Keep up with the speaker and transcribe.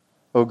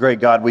Oh, great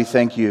God, we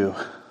thank you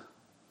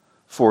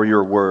for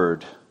your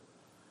word.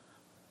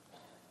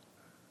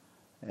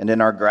 And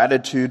in our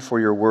gratitude for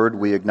your word,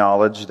 we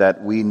acknowledge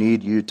that we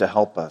need you to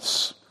help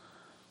us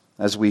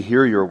as we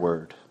hear your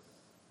word.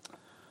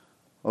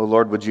 Oh,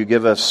 Lord, would you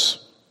give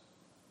us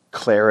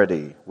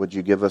clarity? Would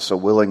you give us a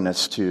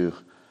willingness to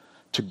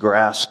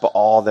grasp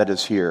all that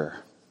is here?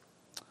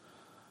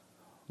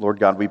 Lord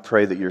God, we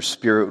pray that your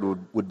Spirit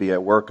would be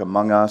at work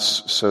among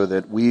us so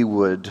that we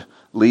would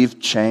leave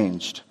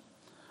changed,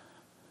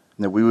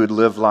 and that we would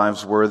live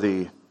lives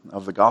worthy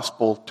of the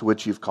gospel to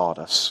which you've called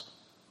us.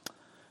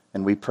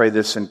 And we pray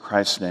this in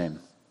Christ's name.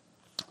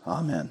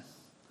 Amen.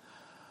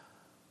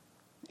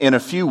 In a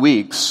few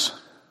weeks,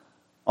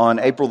 on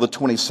April the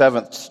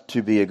 27th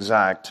to be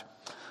exact,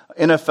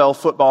 NFL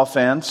football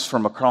fans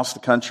from across the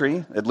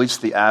country, at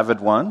least the avid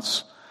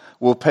ones,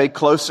 will pay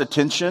close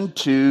attention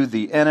to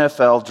the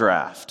NFL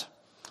draft.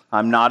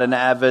 I'm not an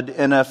avid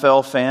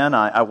NFL fan.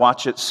 I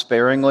watch it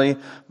sparingly,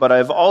 but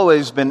I've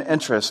always been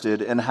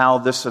interested in how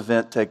this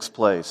event takes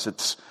place.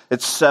 It's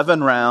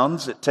 7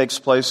 rounds. It takes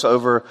place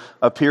over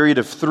a period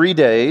of 3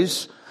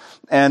 days.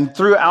 And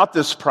throughout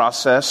this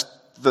process,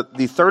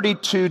 the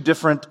 32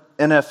 different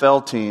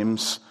NFL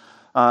teams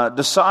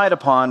decide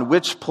upon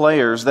which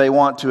players they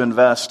want to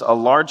invest a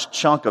large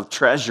chunk of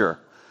treasure,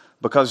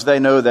 because they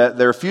know that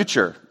their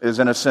future is,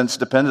 in a sense,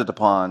 dependent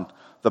upon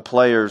the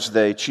players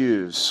they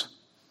choose.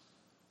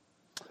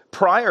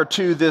 Prior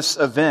to this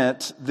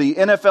event, the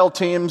NFL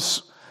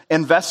teams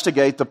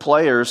investigate the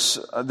players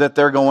that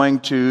they're going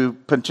to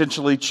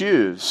potentially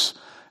choose.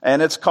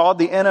 And it's called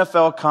the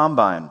NFL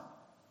Combine.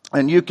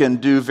 And you can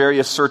do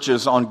various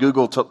searches on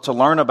Google to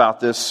learn about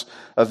this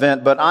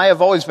event. But I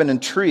have always been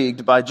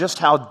intrigued by just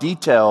how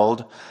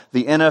detailed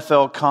the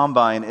NFL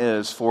Combine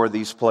is for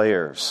these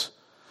players.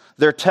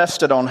 They're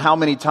tested on how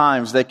many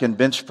times they can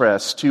bench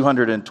press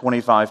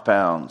 225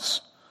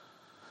 pounds.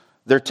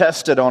 They're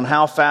tested on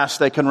how fast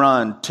they can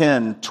run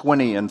 10,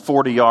 20, and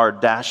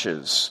 40-yard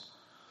dashes.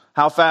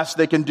 How fast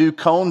they can do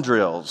cone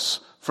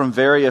drills from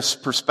various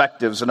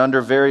perspectives and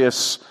under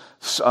various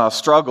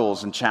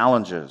struggles and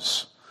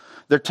challenges.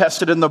 They're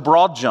tested in the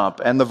broad jump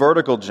and the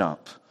vertical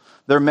jump.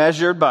 They're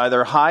measured by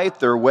their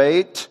height, their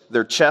weight,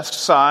 their chest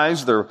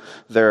size, their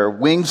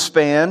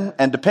wingspan,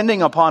 and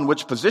depending upon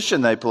which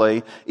position they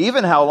play,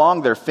 even how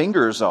long their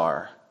fingers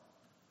are.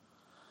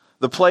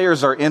 The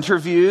players are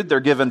interviewed,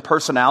 they're given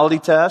personality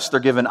tests, they're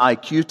given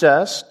IQ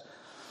tests.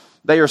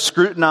 They are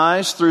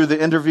scrutinized through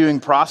the interviewing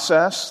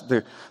process.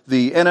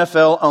 The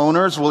NFL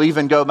owners will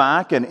even go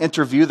back and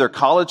interview their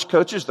college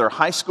coaches, their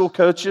high school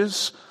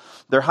coaches,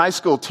 their high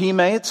school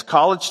teammates,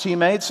 college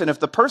teammates, and if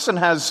the person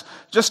has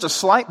just a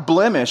slight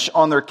blemish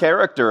on their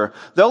character,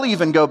 they'll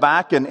even go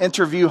back and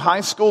interview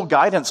high school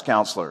guidance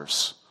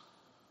counselors.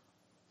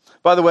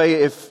 By the way,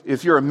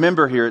 if you're a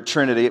member here at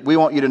Trinity, we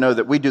want you to know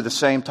that we do the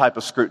same type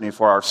of scrutiny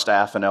for our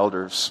staff and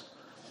elders.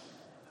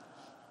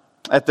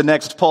 At the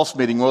next Pulse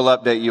meeting, we'll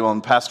update you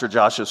on Pastor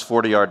Josh's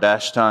 40-yard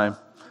dash time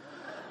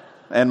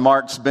and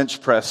Mark's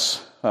bench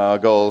press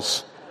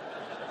goals.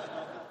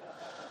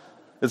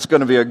 It's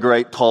going to be a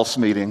great Pulse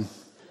meeting.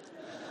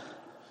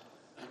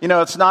 You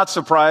know, it's not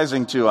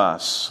surprising to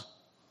us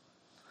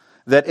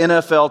that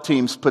NFL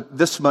teams put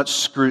this much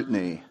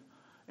scrutiny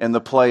in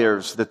the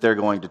players that they're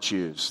going to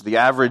choose. The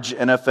average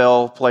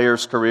NFL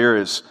player's career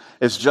is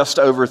just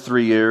over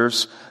 3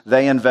 years.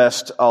 They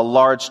invest a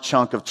large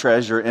chunk of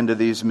treasure into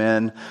these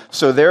men.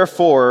 So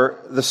therefore,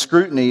 the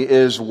scrutiny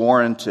is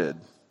warranted.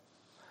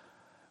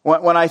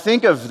 When I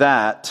think of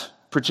that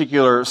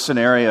particular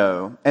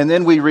scenario, and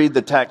then we read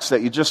the text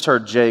that you just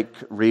heard Jake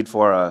read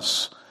for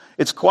us,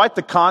 it's quite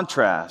the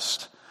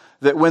contrast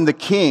that when the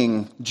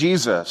King,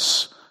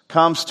 Jesus,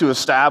 comes to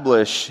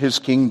establish his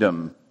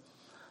kingdom,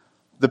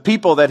 the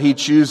people that he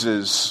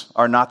chooses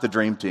are not the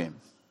dream team.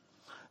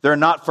 They're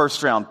not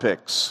first-round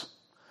picks.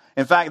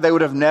 In fact, they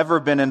would have never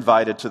been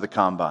invited to the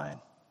combine.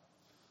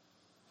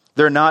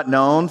 They're not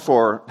known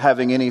for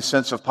having any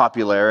sense of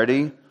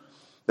popularity.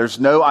 There's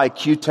no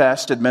IQ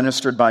test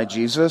administered by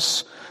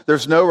Jesus.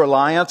 There's no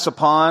reliance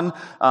upon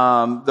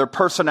their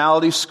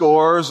personality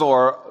scores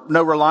or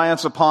no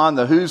reliance upon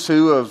the who's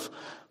who of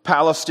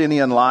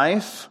Palestinian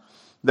life.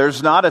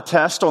 There's not a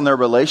test on their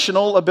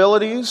relational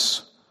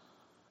abilities.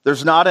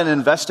 There's not an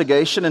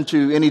investigation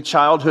into any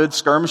childhood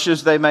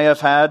skirmishes they may have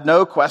had.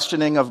 No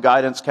questioning of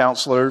guidance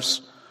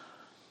counselors.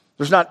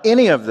 There's not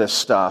any of this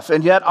stuff.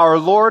 And yet our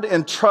Lord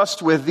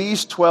entrusts with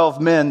these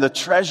 12 men the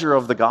treasure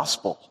of the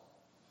gospel.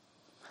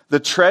 The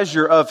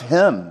treasure of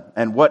him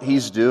and what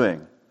he's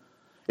doing.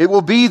 It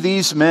will be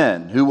these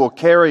men who will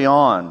carry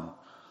on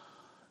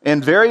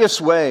in various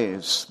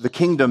ways the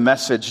kingdom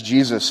message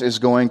Jesus is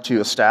going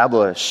to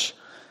establish.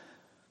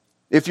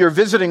 If you're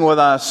visiting with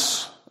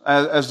us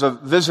as a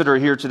visitor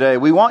here today,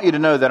 we want you to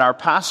know that our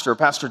pastor,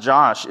 Pastor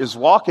Josh, is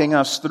walking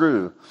us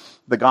through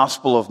the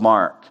Gospel of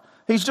Mark.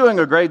 He's doing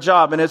a great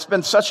job, and it's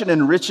been such an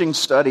enriching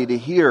study to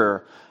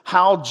hear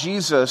how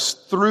Jesus,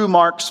 through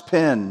Mark's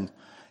pen,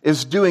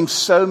 is doing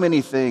so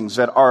many things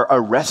that are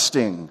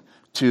arresting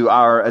to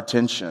our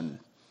attention.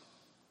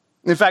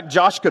 In fact,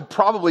 Josh could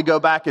probably go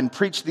back and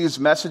preach these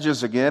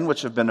messages again,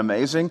 which have been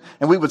amazing,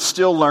 and we would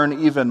still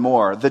learn even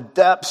more. The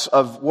depths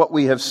of what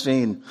we have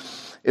seen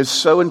is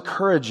so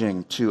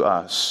encouraging to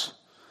us.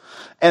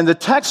 And the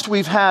text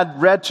we've had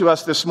read to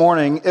us this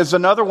morning is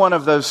another one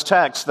of those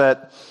texts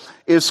that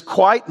is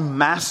quite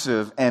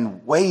massive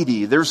and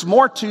weighty. There's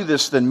more to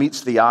this than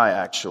meets the eye,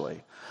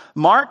 actually.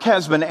 Mark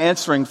has been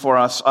answering for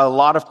us a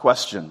lot of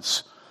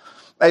questions.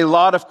 A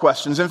lot of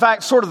questions. In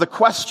fact, sort of the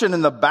question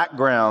in the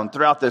background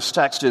throughout this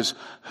text is,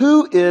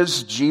 who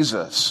is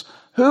Jesus?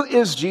 Who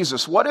is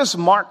Jesus? What is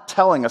Mark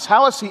telling us?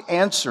 How is he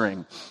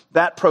answering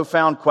that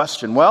profound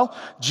question? Well,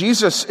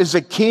 Jesus is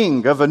a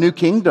king of a new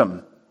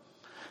kingdom.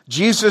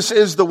 Jesus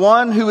is the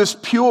one who is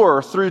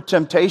pure through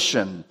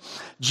temptation.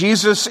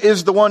 Jesus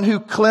is the one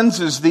who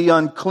cleanses the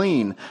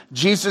unclean.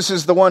 Jesus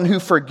is the one who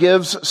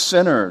forgives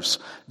sinners.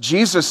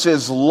 Jesus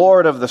is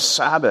Lord of the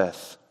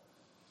Sabbath.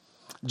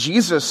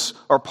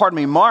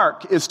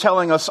 Mark is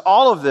telling us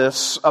all of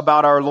this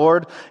about our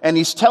Lord, and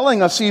he's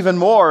telling us even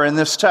more in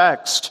this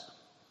text.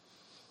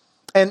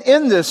 And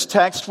in this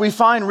text, we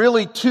find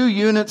really two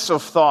units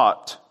of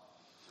thought.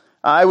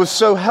 I was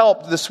so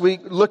helped this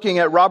week looking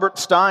at Robert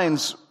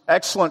Stein's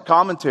excellent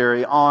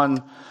commentary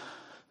on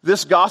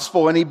this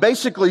gospel, and he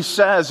basically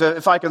says,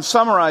 if I can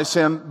summarize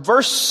him,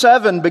 verse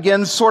 7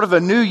 begins sort of a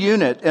new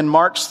unit in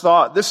Mark's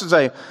thought. This is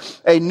a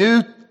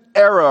new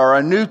era or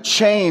a new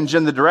change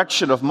in the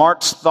direction of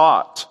Mark's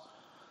thought.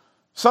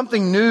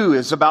 Something new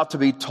is about to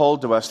be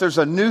told to us. There's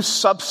a new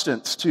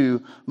substance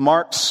to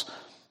Mark's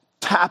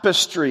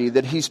tapestry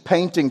that he's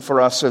painting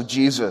for us of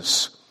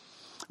Jesus.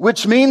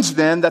 Which means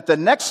then that the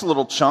next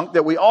little chunk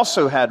that we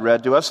also had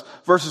read to us,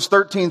 verses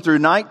 13 through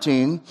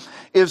 19,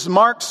 is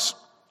Mark's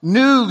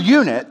new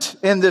unit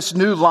in this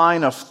new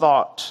line of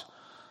thought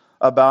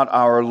about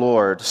our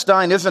Lord.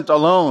 Stein isn't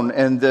alone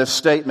in this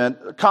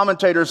statement.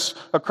 Commentators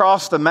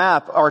across the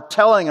map are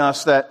telling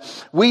us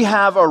that we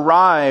have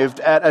arrived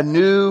at a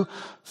new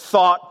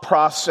thought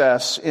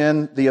process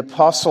in the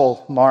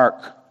Apostle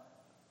Mark.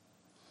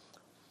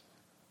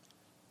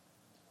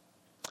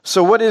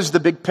 So what is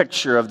the big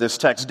picture of this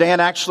text? Dan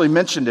actually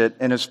mentioned it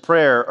in his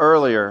prayer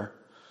earlier.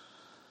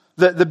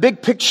 The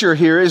big picture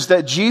here is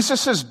that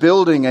Jesus is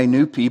building a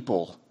new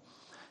people.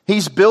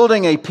 He's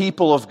building a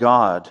people of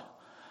God.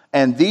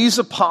 And these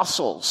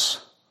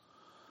apostles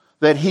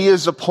that he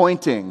is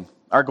appointing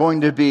are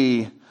going to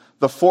be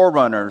the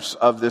forerunners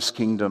of this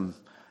kingdom.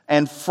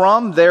 And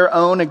from their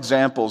own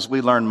examples,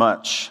 we learn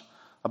much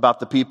about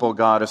the people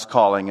God is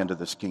calling into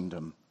this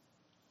kingdom.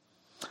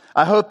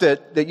 I hope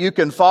that you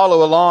can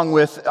follow along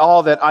with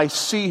all that I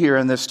see here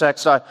in this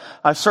text.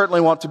 I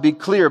certainly want to be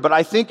clear, but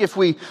I think if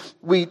we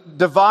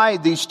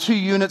divide these two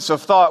units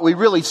of thought, we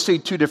really see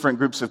two different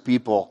groups of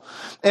people.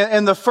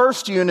 In the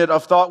first unit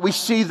of thought, we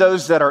see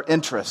those that are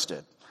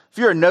interested. If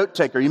you're a note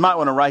taker, you might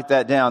want to write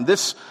that down.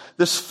 This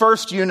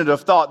first unit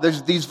of thought,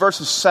 there's these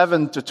verses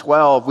 7 to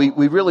 12,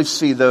 we really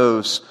see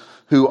those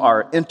who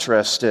are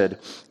interested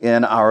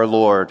in our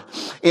Lord.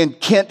 In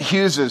Kent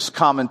Hughes's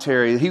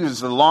commentary, he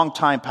was a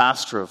longtime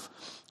pastor of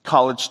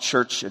College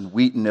Church in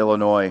Wheaton,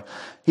 Illinois.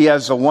 He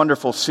has a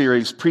wonderful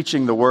series,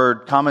 Preaching the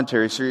Word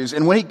commentary series.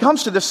 And when he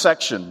comes to this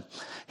section,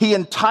 he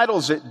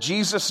entitles it,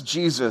 Jesus,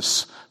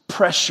 Jesus,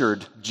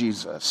 Pressured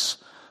Jesus.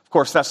 Of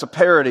course, that's a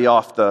parody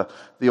off the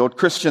old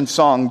Christian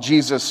song,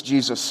 Jesus,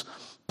 Jesus,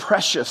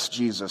 Precious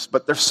Jesus.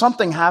 But there's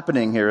something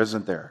happening here,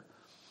 isn't there?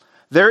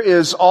 There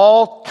is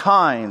all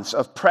kinds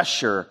of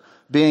pressure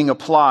being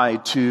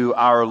applied to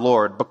our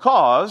Lord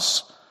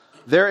because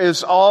there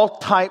is all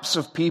types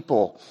of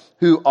people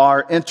who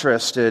are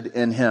interested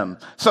in him.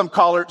 Some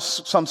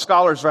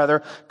scholars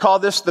call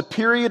this the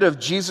period of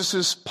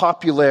Jesus'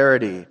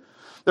 popularity.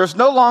 There's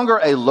no longer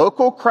a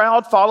local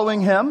crowd following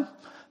him.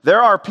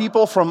 There are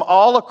people from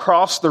all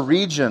across the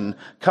region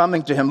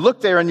coming to him.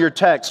 Look there in your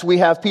text. We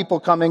have people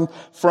coming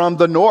from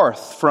the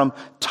north, from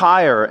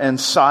Tyre and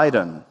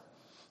Sidon.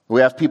 We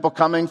have people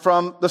coming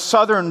from the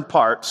southern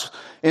parts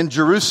in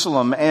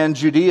Jerusalem and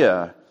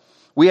Judea.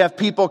 We have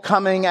people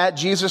coming at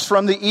Jesus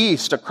from the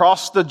east.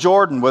 Across the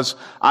Jordan was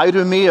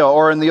Idumea,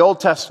 or in the Old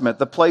Testament,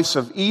 the place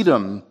of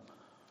Edom.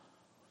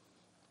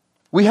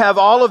 We have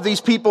all of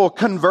these people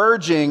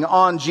converging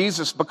on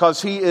Jesus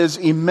because he is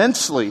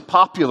immensely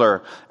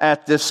popular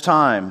at this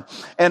time.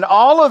 And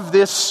all of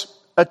this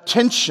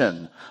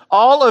attention,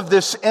 all of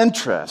this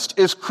interest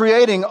is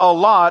creating a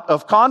lot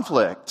of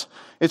conflict.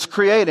 It's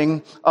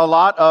creating a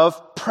lot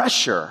of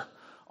pressure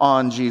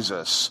on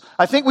Jesus.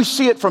 I think we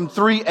see it from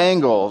three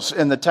angles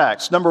in the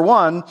text. Number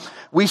one,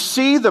 we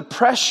see the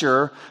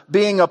pressure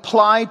being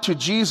applied to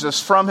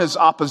Jesus from his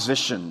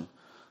opposition.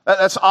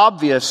 That's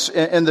obvious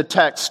in the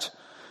text.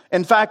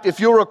 In fact,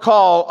 if you'll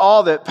recall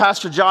all that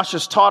Pastor Josh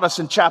has taught us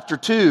in chapter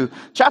 2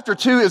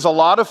 is a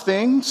lot of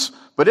things,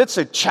 but it's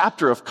a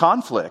chapter of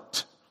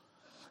conflict.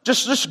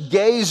 Just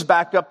gaze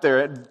back up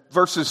there at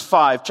verses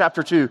 5,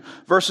 chapter 2,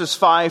 verses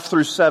 5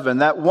 through 7,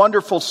 that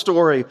wonderful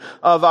story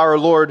of our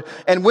Lord.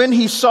 And when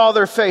he saw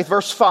their faith,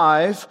 verse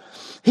 5,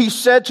 he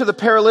said to the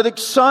paralytic,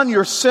 "Son,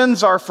 your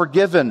sins are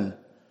forgiven."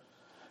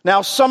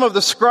 Now some of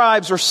the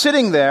scribes are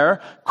sitting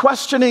there,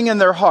 questioning in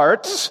their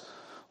hearts,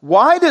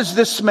 why does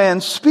this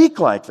man speak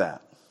like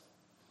that?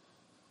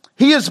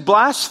 He is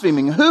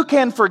blaspheming. Who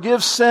can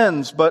forgive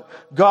sins but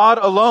God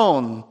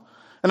alone?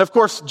 And of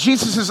course,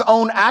 Jesus'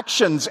 own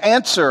actions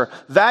answer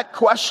that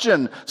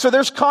question. So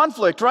there's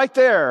conflict right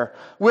there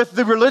with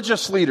the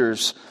religious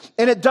leaders.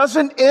 And it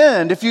doesn't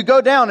end. If you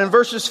go down in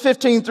verses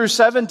 15 through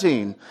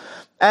 17,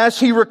 as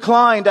he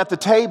reclined at the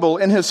table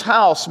in his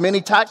house,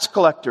 many tax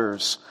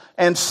collectors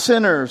and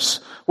sinners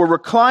were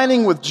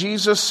reclining with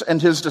Jesus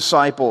and his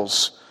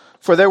disciples,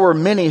 for there were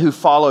many who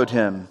followed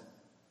him.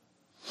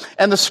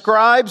 And the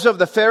scribes of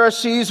the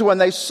Pharisees, when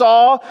they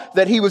saw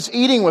that he was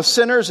eating with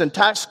sinners and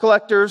tax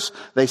collectors,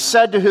 they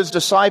said to his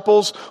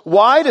disciples,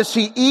 why does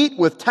he eat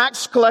with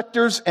tax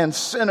collectors and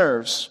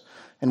sinners?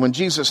 And when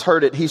Jesus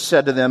heard it, he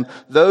said to them,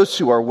 those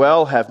who are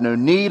well have no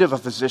need of a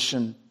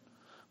physician,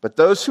 but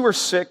those who are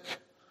sick,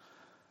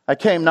 I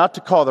came not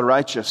to call the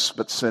righteous,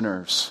 but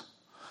sinners.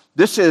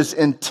 This is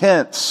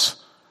intense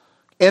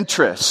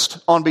interest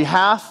on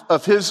behalf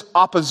of his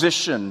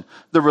opposition,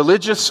 the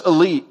religious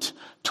elite,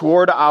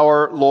 toward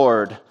our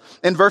Lord.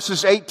 In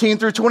verses 18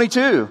 through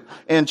 22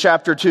 in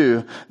chapter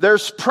 2,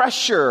 there's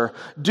pressure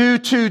due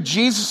to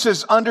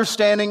Jesus'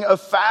 understanding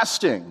of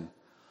fasting.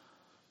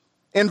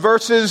 In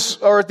verses,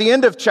 or at the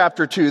end of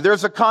chapter 2,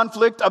 there's a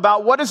conflict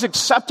about what is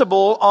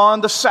acceptable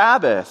on the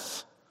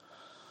Sabbath.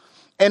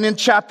 And in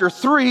chapter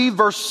 3,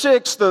 verse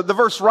 6, the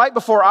verse right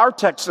before our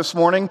text this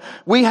morning,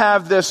 we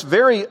have this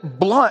very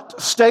blunt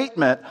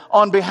statement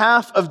on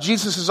behalf of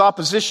Jesus'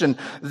 opposition.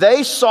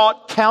 They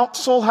sought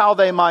counsel how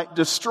they might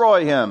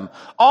destroy him.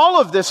 All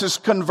of this is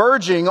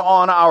converging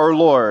on our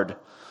Lord.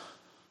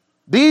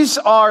 These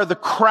are the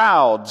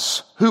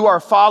crowds who are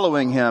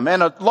following him.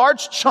 And a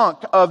large chunk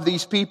of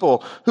these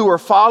people who are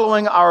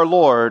following our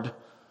Lord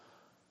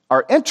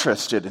are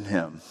interested in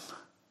him.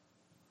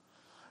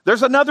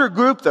 There's another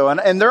group, though,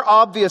 and they're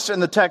obvious in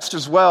the text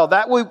as well.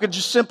 That we could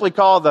just simply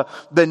call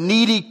the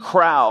needy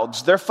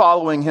crowds. They're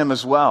following him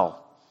as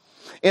well.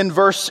 In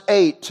verse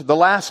 8, the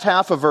last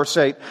half of verse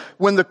 8,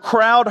 when the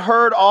crowd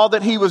heard all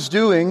that he was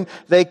doing,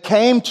 they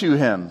came to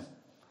him.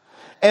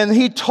 And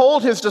he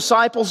told his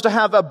disciples to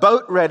have a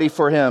boat ready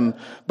for him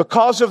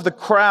because of the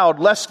crowd,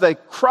 lest they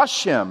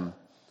crush him.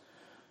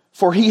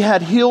 For he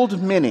had healed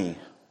many,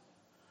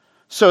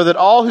 so that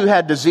all who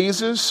had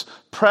diseases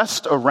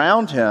pressed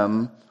around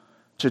him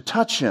to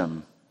touch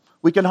him.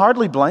 We can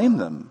hardly blame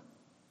them.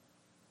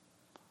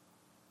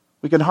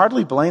 We can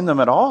hardly blame them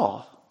at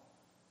all.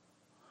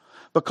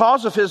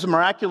 Because of his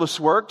miraculous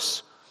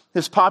works,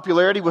 his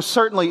popularity was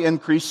certainly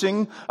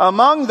increasing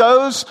among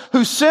those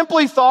who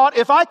simply thought,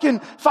 if I can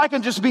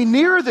just be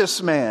near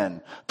this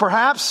man,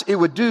 perhaps it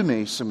would do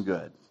me some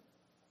good.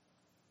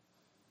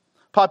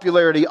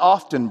 Popularity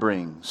often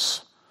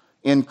brings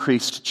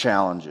increased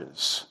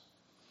challenges.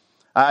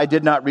 I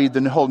did not read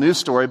the whole news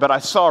story, but I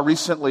saw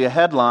recently a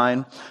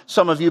headline.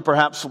 Some of you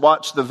perhaps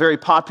watched the very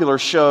popular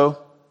show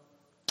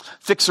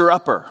Fixer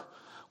Upper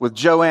with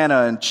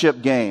Joanna and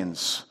Chip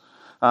Gaines.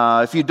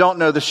 If you don't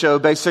know the show,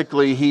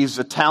 basically he's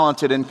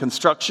talented in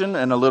construction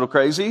and a little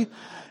crazy.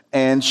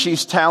 And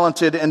she's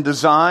talented in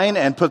design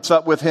and puts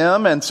up with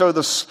him. And so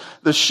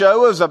the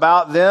show is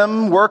about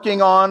them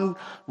working on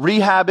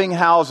rehabbing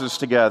houses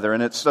together.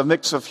 And it's a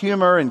mix of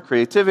humor and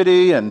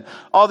creativity and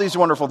all these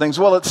wonderful things.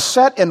 Well, it's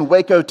set in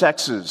Waco,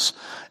 Texas.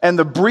 And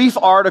the brief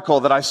article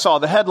that I saw,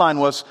 the headline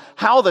was,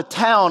 how the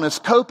town is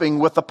coping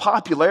with the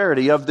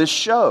popularity of this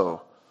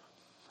show.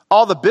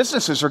 All the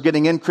businesses are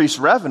getting increased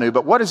revenue,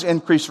 but what does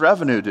increased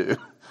revenue do? It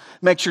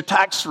makes your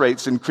tax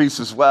rates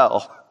increase as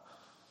well.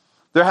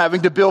 They're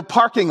having to build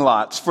parking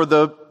lots for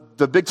the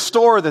big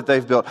store that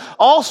they've built.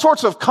 All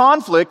sorts of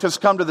conflict has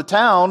come to the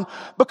town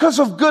because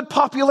of good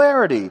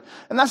popularity.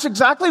 And that's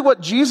exactly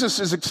what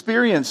Jesus is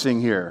experiencing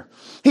here.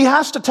 He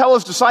has to tell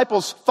his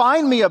disciples,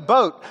 find me a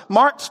boat.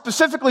 Mark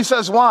specifically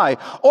says why.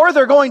 Or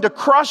they're going to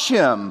crush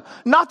him.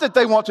 Not that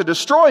they want to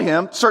destroy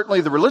him.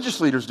 Certainly the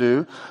religious leaders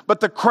do.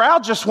 But the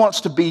crowd just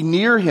wants to be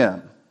near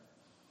him.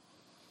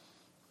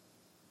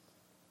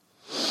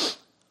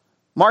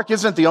 Mark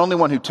isn't the only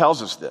one who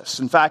tells us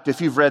this. In fact,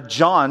 if you've read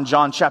John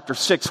chapter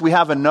 6, we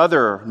have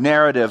another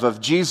narrative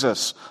of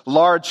Jesus,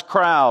 large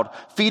crowd,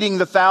 feeding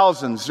the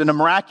thousands in a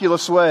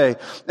miraculous way.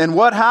 And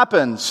what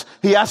happens?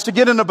 He has to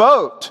get in a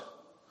boat.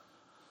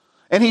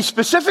 And he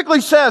specifically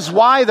says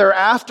why they're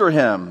after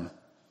him.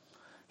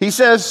 He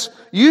says,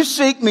 you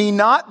seek me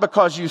not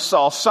because you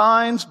saw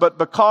signs, but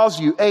because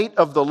you ate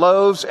of the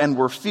loaves and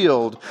were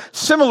filled.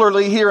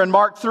 Similarly, here in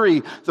Mark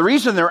 3, the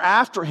reason they're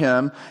after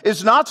him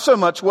is not so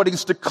much what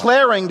he's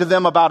declaring to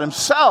them about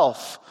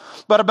himself,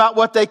 but about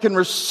what they can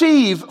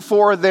receive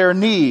for their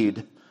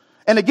need.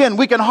 And again,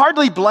 we can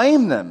hardly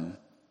blame them.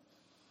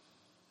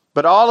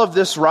 But all of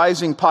this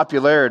rising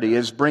popularity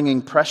is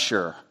bringing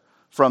pressure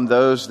from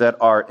those that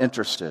are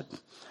interested.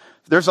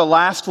 There's a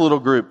last little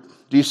group.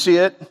 Do you see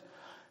it?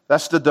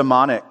 That's the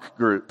demonic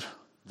group.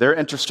 They're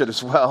interested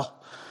as well.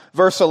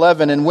 Verse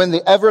 11, and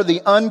whenever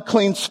the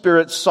unclean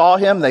spirits saw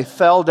him, they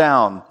fell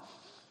down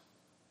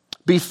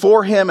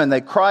before him, and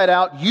they cried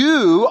out,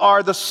 "You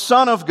are the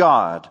Son of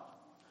God."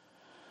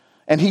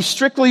 And he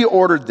strictly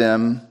ordered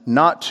them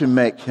not to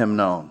make him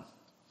known.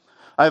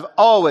 I've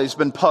always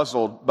been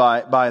puzzled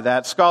by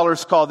that.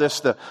 Scholars call this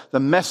the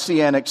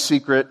messianic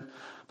secret.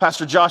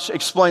 Pastor Josh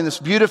explained this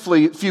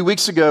beautifully a few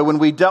weeks ago when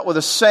we dealt with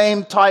the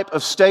same type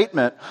of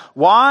statement.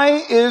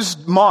 Why is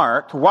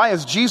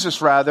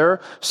Jesus,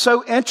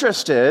 so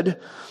interested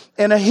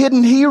in a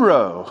hidden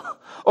hero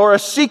or a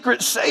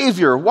secret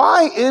savior?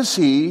 Why is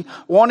he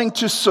wanting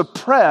to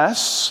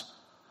suppress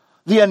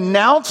the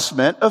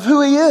announcement of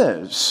who he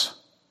is?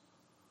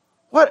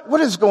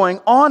 What is going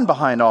on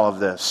behind all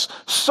of this?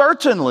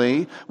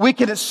 Certainly, we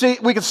can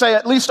say,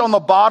 at least on the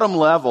bottom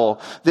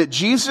level, that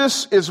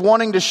Jesus is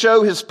wanting to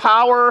show his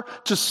power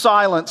to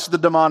silence the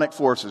demonic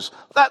forces.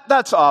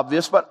 That's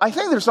obvious, but I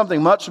think there's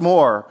something much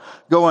more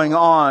going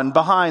on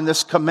behind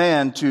this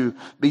command to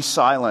be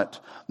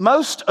silent.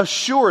 Most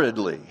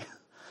assuredly,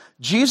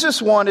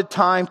 Jesus wanted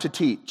time to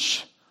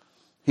teach.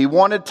 He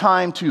wanted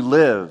time to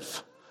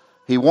live.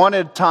 He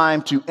wanted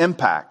time to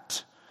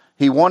impact.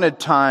 He wanted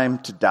time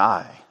to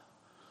die.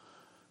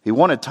 He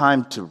wanted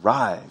time to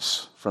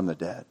rise from the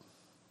dead.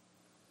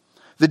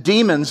 The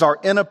demons are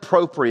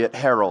inappropriate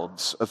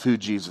heralds of who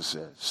Jesus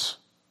is.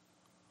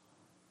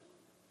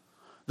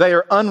 They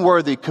are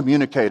unworthy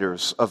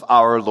communicators of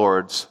our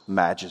Lord's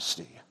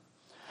majesty.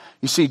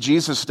 You see,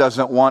 Jesus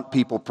doesn't want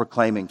people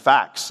proclaiming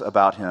facts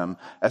about him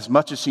as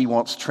much as he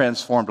wants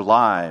transformed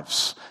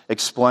lives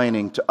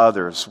explaining to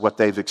others what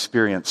they've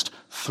experienced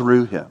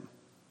through him.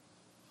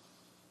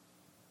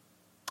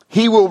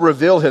 He will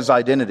reveal his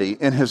identity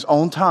in his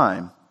own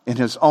time, in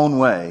his own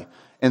way,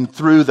 and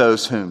through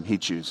those whom he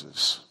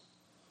chooses.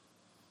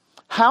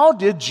 How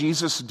did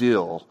Jesus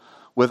deal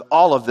with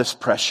all of this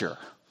pressure?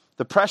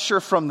 The pressure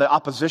from the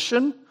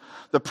opposition,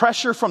 the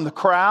pressure from the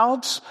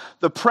crowds,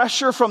 the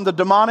pressure from the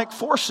demonic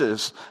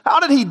forces. How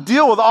did he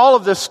deal with all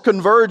of this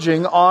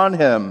converging on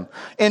him?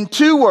 In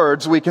 2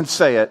 words, we can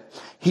say it.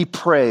 He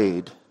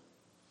prayed.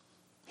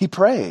 He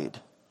prayed.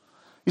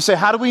 You say,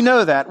 how do we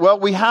know that? Well,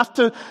 we have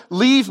to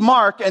leave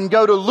Mark and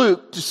go to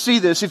Luke to see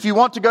this. If you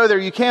want to go there,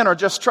 you can, or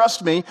just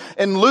trust me.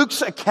 In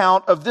Luke's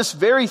account of this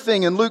very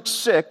thing in Luke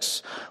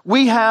 6,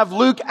 we have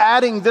Luke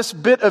adding this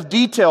bit of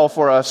detail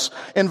for us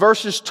in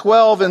verses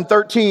 12 and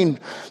 13.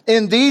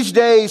 In these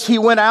days, he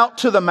went out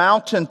to the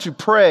mountain to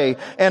pray,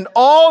 and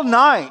all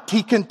night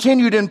he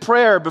continued in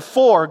prayer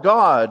before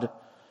God.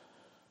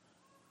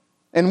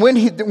 And when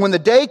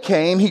the day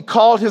came, he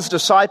called his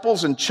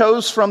disciples and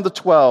chose from the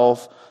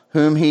 12,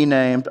 whom he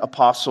named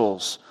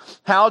apostles.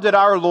 How did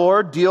our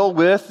Lord deal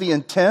with the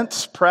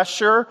intense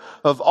pressure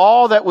of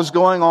all that was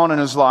going on in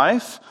his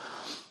life?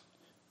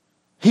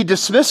 He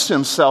dismissed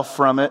himself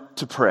from it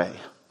to pray.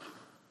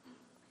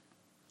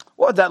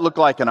 What would that look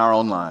like in our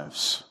own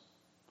lives?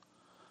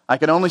 I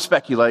can only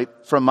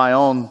speculate from my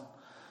own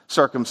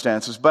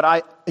circumstances,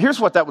 but here's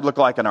what that would look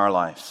like in our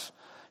life.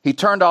 He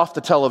turned off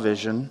the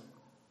television.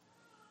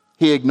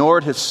 He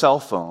ignored his cell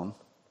phone.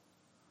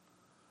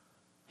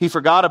 He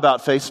forgot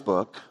about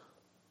Facebook.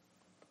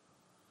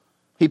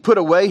 He put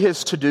away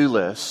his to-do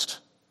list,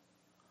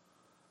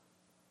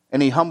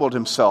 and he humbled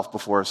himself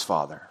before his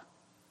Father.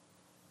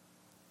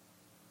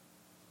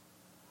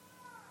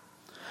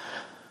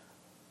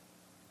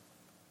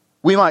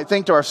 We might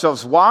think to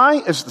ourselves, why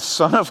is the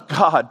Son of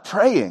God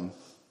praying?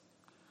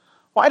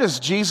 Why does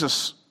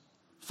Jesus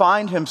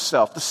find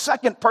himself, the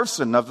second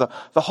person of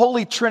the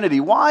Holy Trinity,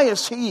 why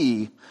is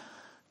he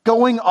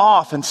going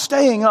off and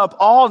staying up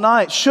all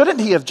night? Shouldn't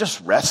he have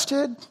just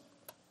rested?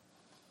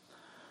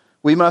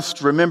 We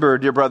must remember,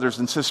 dear brothers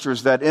and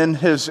sisters, that in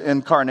his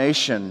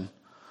incarnation,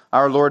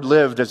 our Lord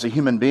lived as a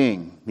human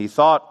being. He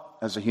thought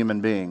as a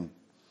human being.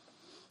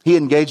 He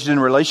engaged in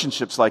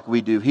relationships like we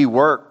do. He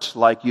worked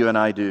like you and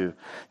I do.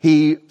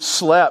 He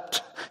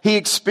slept. He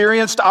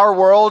experienced our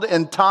world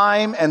in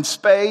time and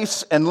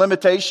space and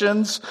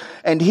limitations.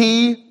 And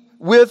he,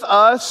 with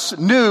us,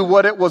 knew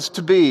what it was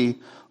to be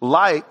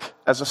like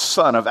as a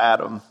son of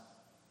Adam.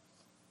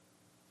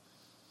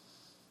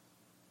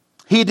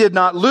 He did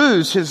not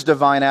lose his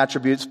divine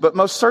attributes, but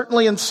most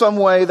certainly in some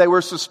way they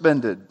were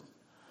suspended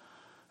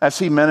as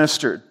he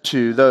ministered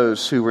to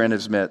those who were in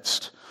his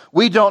midst.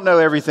 We don't know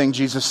everything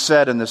Jesus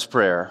said in this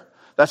prayer.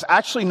 That's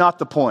actually not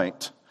the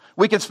point.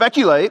 We can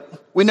speculate.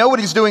 We know what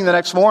he's doing the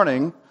next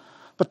morning.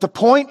 But the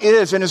point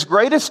is, in his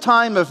greatest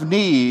time of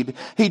need,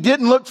 he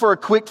didn't look for a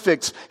quick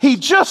fix. He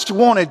just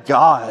wanted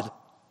God.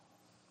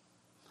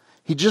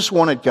 He just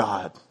wanted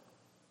God.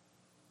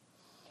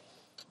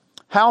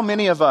 How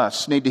many of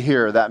us need to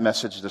hear that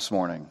message this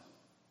morning?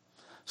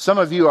 Some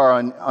of you are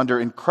under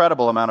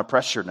incredible amount of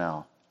pressure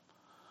now.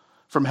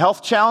 From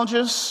health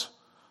challenges,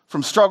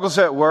 from struggles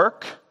at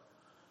work,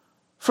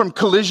 from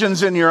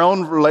collisions in your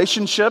own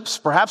relationships,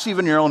 perhaps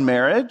even your own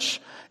marriage.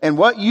 And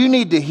what you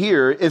need to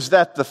hear is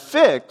that the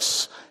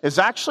fix is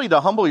actually to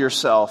humble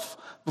yourself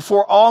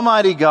before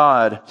Almighty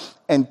God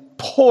and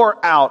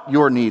pour out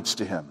your needs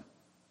to him.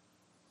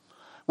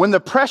 When the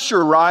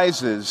pressure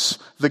rises,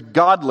 the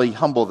godly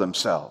humble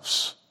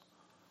themselves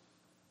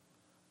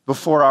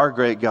before our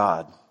great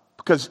God,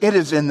 because it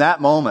is in that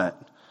moment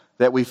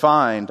that we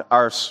find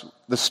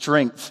the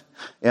strength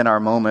in our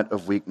moment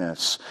of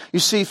weakness. You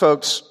see,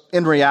 folks,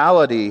 in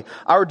reality,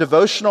 our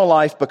devotional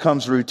life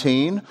becomes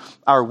routine,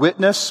 our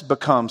witness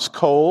becomes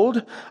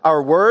cold,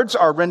 our words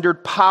are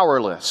rendered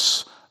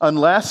powerless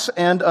unless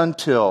and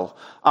until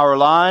our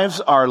lives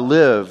are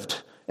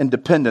lived in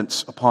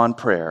dependence upon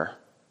prayer,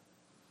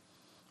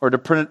 or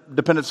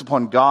dependence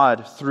upon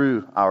God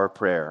through our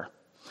prayer.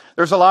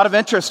 There's a lot of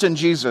interest in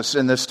Jesus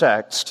in this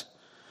text,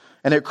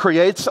 and it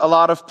creates a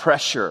lot of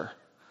pressure.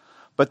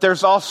 But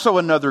there's also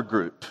another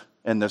group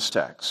in this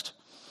text,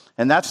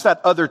 and that's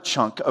that other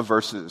chunk of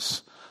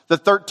verses, the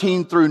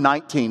 13 through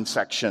 19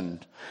 section.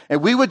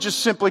 And we would just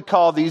simply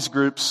call these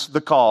groups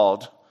the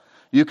called.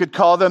 You could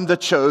call them the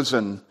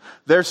chosen.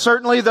 There's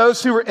certainly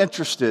those who are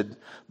interested,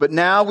 but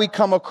now we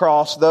come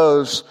across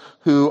those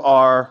who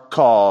are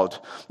called.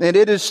 And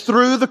it is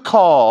through the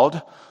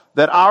called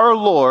that our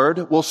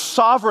Lord will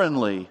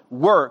sovereignly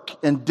work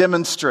and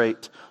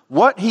demonstrate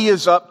what he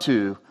is up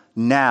to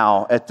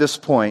now at this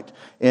point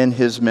in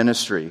his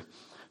ministry.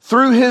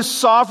 Through his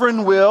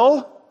sovereign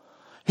will,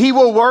 he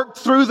will work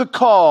through the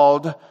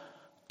called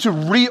to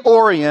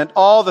reorient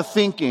all the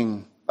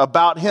thinking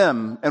about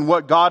him and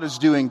what God is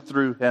doing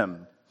through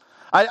him.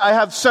 I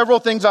have several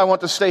things I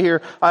want to say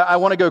here. I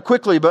want to go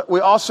quickly, but we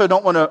also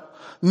don't want to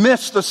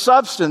miss the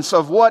substance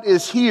of what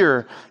is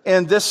here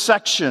in this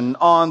section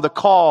on the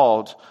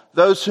called,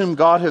 those whom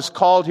God has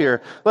called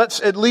here.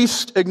 Let's at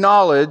least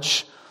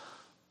acknowledge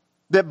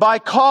that by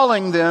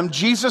calling them,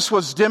 Jesus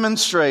was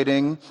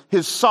demonstrating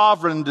his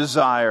sovereign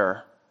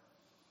desire.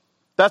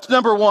 That's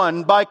number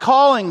one. By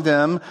calling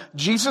them,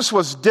 Jesus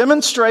was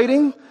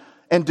demonstrating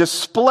and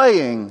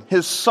displaying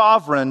his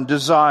sovereign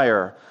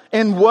desire.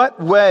 In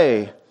what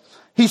way?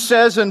 He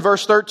says in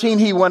verse 13,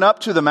 he went up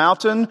to the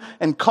mountain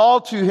and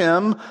called to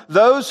him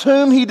those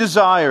whom he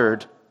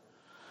desired,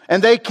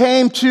 and they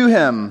came to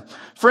him.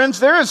 Friends,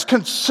 there's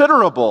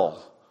considerable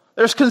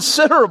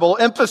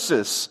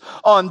emphasis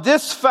on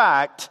this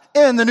fact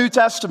in the New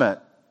Testament.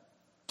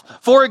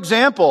 For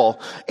example,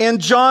 in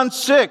John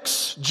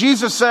 6,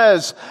 Jesus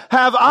says,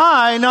 "Have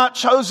I not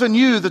chosen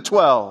you, the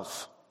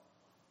 12?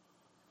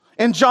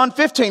 In John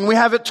 15, we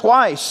have it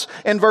twice.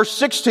 In verse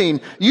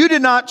 16, "You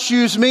did not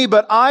choose me,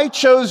 but I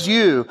chose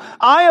you.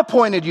 I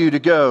appointed you to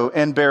go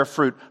and bear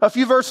fruit." A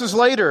few verses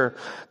later,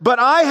 "But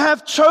I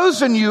have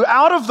chosen you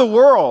out of the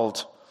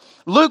world."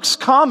 Luke's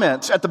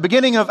comments at the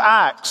beginning of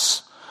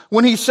Acts,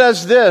 when he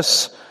says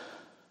this,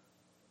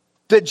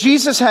 that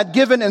Jesus had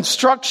given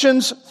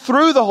instructions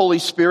through the Holy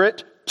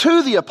Spirit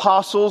to the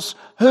apostles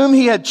whom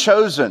he had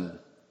chosen.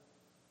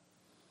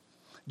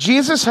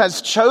 Jesus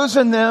has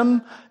chosen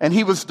them, and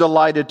he was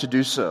delighted to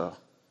do so.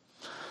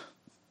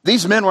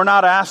 These men were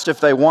not asked if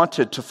they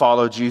wanted to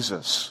follow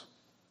Jesus.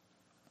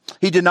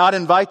 He did not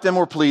invite them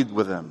or plead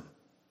with them.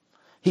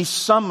 He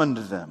summoned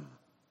them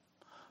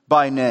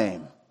by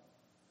name.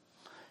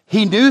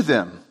 He knew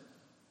them.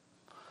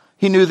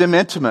 He knew them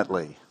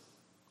intimately.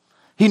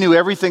 He knew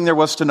everything there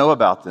was to know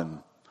about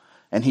them,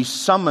 and he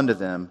summoned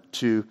them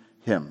to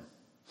him.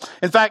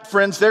 In fact,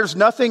 friends, there's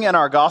nothing in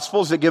our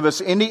Gospels that give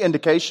us any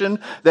indication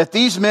that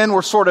these men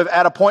were sort of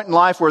at a point in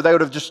life where they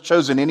would have just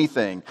chosen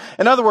anything.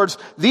 In other words,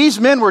 these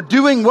men were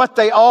doing what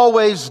they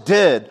always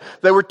did.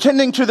 They were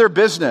tending to their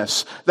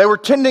business. They were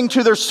tending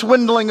to their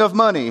swindling of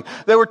money.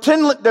 They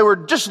were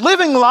just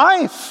living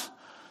life.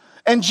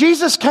 And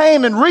Jesus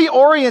came and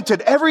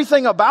reoriented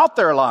everything about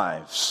their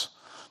lives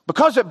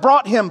because it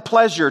brought him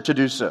pleasure to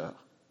do so.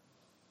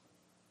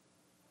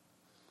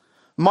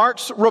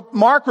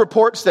 Mark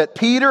reports that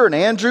Peter and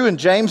Andrew and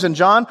James and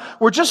John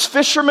were just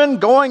fishermen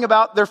going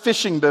about their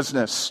fishing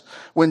business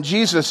when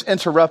Jesus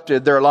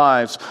interrupted their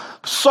lives.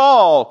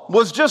 Saul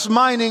was just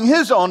minding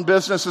his own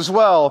business as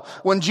well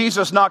when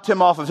Jesus knocked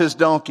him off of his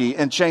donkey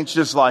and changed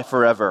his life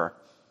forever.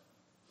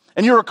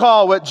 And you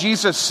recall what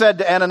Jesus said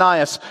to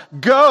Ananias,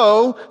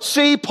 "Go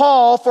see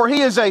Paul, for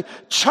he is a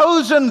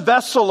chosen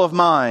vessel of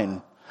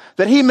mine,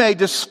 that he may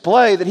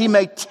display, that he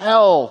may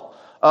tell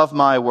of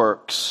my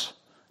works."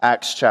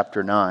 Acts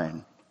chapter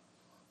 9.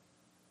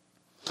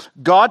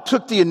 God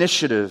took the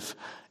initiative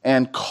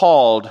and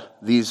called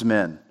these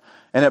men,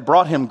 and it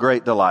brought him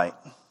great delight.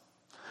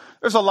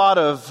 There's a lot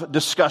of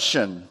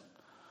discussion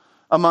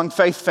among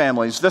faith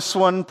families, this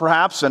one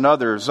perhaps and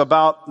others,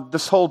 about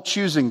this whole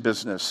choosing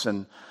business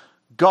and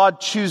God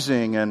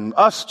choosing and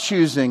us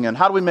choosing and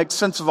how do we make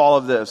sense of all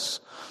of this.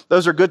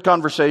 Those are good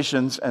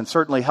conversations and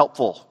certainly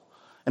helpful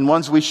and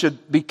ones we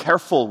should be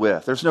careful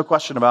with. There's no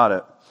question about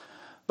it.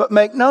 But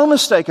make no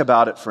mistake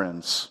about it,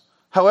 friends.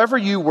 However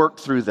you work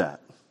through that,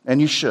 and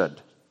you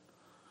should,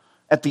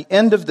 at the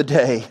end of the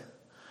day,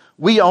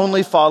 we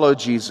only follow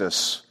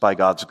Jesus by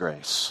God's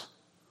grace.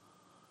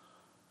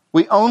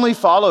 We only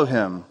follow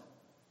him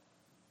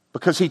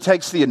because he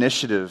takes the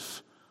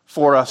initiative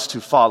for us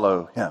to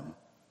follow him.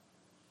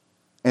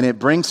 And it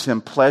brings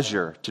him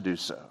pleasure to do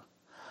so.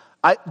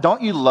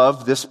 Don't you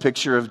love this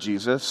picture of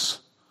Jesus?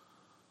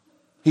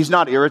 He's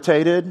not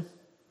irritated.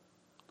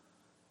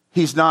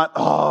 He's not,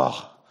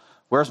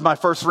 where's my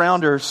first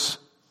rounders?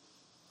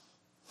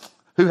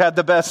 who had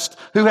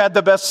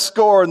the best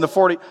score in the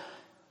 40.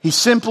 He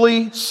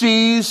simply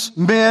sees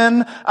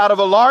men out of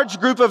a large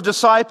group of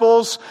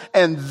disciples,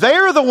 and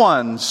they're the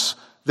ones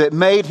that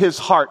made his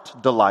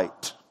heart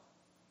delight.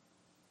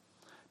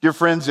 Dear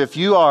friends, if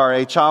you are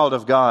a child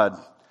of God,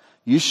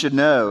 you should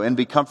know and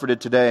be comforted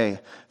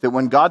today that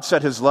when God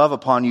set his love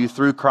upon you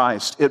through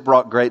Christ, it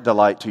brought great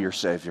delight to your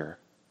Savior.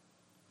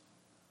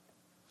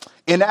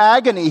 In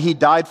agony, he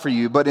died for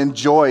you, but in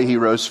joy, he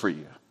rose for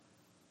you.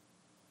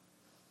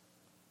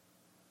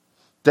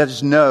 That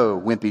is no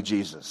wimpy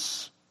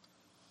Jesus.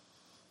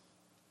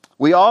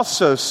 We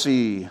also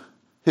see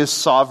his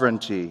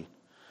sovereignty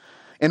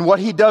in what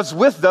he does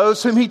with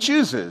those whom he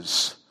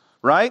chooses,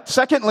 right?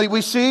 Secondly,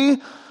 we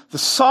see the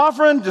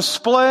sovereign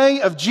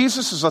display of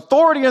Jesus'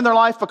 authority in their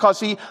life because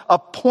he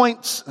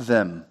appoints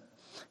them.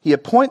 He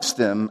appoints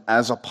them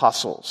as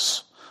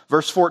apostles.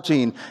 Verse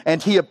 14,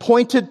 and he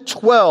appointed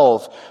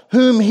 12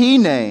 whom he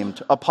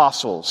named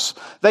apostles.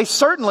 They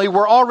certainly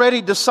were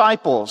already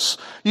disciples.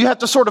 You have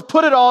to sort of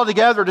put it all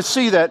together to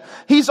see that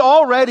he's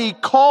already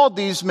called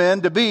these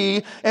men to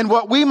be in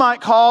what we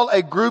might call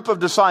a group of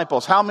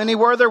disciples. How many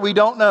were there? We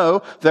don't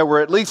know. There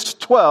were at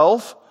least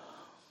 12.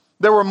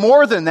 There were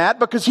more than that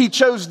because he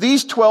chose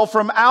these 12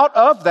 from out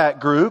of that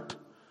group.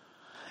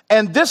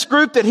 And this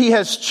group that he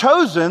has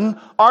chosen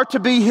are to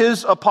be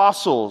his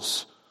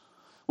apostles.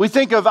 We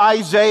think of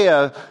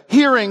Isaiah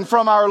hearing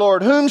from our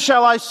Lord, whom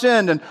shall I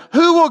send and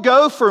who will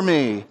go for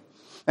me?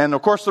 And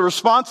of course the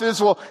response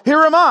is, well,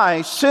 here am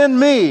I, send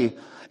me.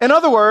 In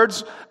other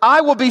words,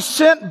 I will be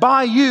sent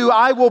by you.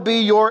 I will be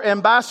your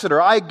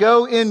ambassador. I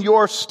go in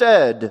your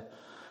stead.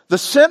 The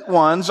sent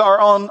ones are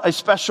on a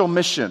special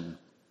mission.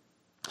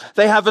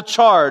 They have a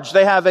charge.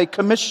 They have a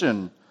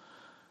commission.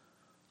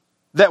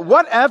 That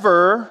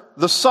whatever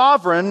the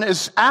sovereign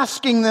is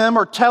asking them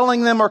or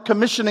telling them or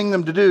commissioning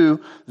them to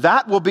do,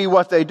 that will be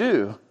what they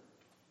do.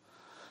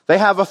 They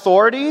have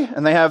authority,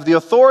 and they have the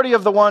authority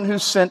of the one who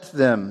sent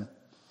them.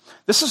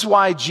 This is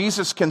why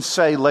Jesus can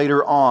say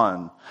later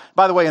on.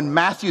 By the way, in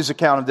Matthew's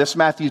account of this,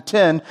 Matthew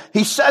 10,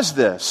 he says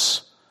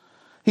this.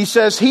 He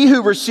says, he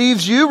who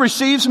receives you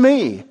receives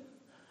me.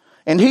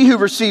 And he who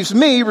receives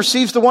me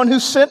receives the one who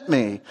sent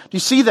me. Do you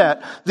see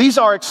that? These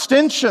are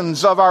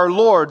extensions of our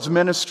Lord's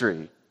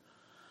ministry.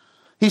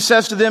 He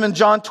says to them in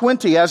John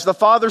 20, as the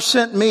Father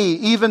sent me,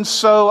 even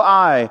so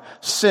I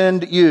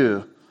send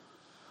you.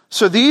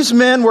 So these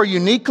men were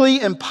uniquely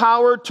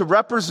empowered to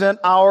represent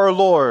our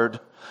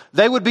Lord.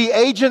 They would be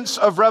agents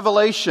of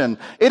revelation.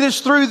 It is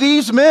through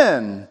these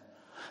men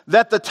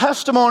that the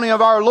testimony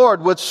of our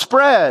Lord would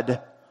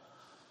spread.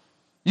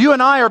 You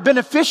and I are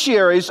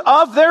beneficiaries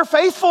of their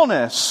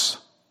faithfulness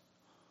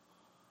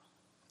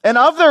and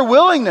of their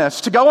willingness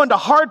to go into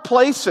hard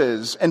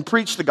places and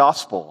preach the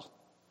gospel.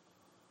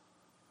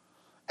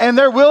 And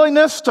their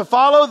willingness to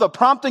follow the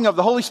prompting of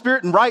the Holy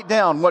Spirit and write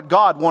down what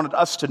God wanted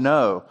us to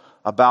know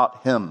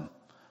about him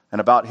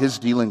and about his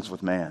dealings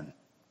with man.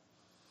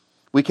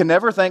 We can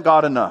never thank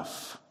God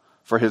enough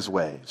for his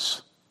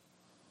ways.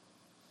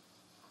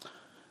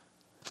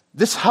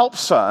 This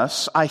helps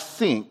us, I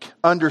think,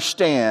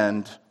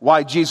 understand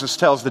why Jesus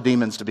tells the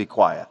demons to be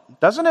quiet,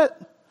 doesn't it?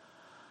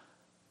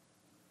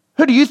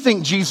 Who do you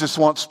think Jesus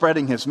wants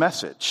spreading his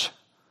message?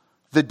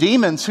 The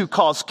demons who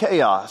cause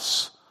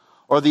chaos,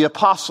 or the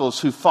apostles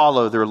who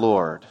follow their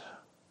Lord?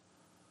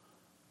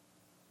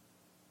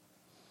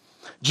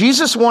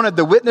 Jesus wanted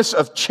the witness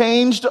of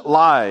changed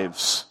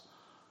lives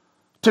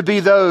to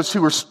be those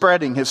who were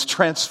spreading his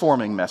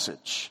transforming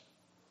message.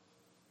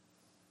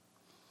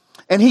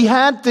 And he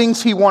had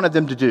things he wanted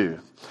them to do.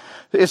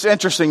 It's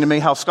interesting to me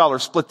how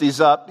scholars split these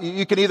up.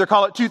 You can either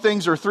call it two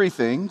things or three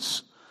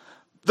things.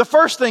 The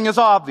first thing is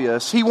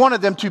obvious. He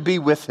wanted them to be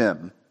with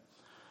him.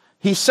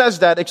 He says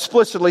that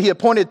explicitly. He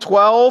appointed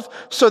 12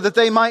 so that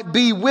they might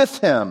be with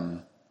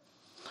him.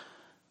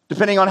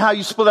 Depending on how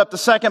you split up the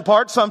second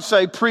part, some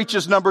say preach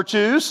is number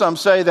 2. Some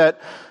say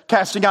that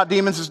casting out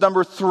demons is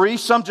number 3.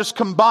 Some just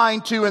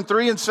combine 2 and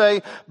 3 and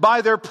say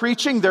by their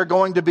preaching they're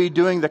going to be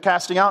doing the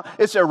casting out.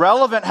 It's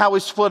irrelevant how we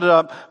split it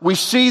up. We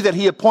see that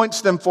he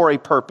appoints them for a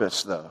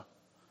purpose, though.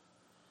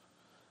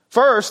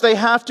 First, they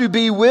have to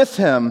be with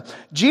him.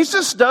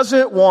 Jesus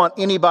doesn't want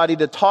anybody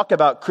to talk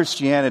about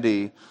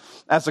Christianity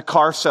as a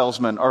car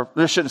salesman, or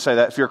I shouldn't say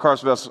that. If you're a car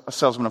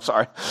salesman, I'm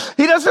sorry.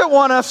 He doesn't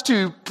want us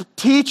to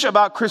teach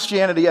about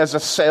Christianity as a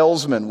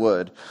salesman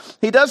would.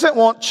 He doesn't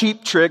want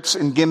cheap tricks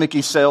and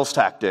gimmicky sales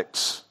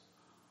tactics.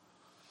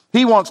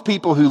 He wants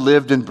people who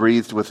lived and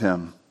breathed with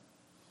him.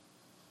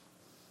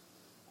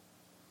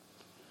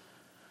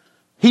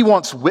 He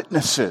wants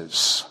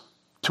witnesses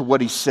to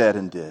what he said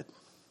and did.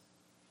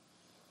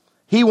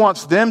 He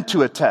wants them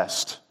to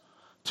attest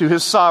to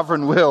his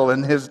sovereign will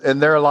in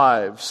their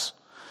lives.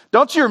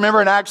 Don't you remember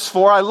in Acts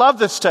 4? I love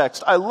this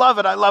text. I love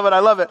it. I love it. I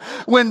love it.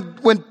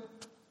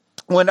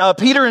 When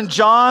Peter and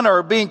John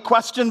are being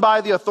questioned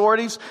by the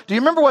authorities, do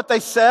you remember what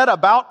they said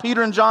about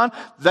Peter and John?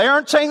 They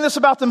aren't saying this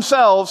about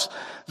themselves.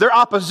 Their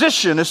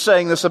opposition is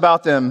saying this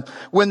about them.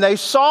 When they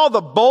saw the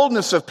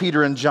boldness of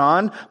Peter and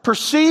John,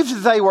 perceived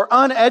that they were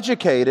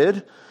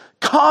uneducated,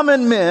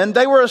 common men,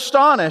 they were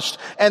astonished,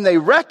 and they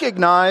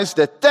recognized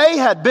that they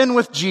had been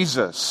with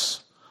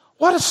Jesus.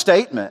 What a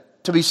statement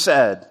to be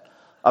said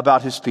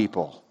about his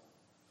people.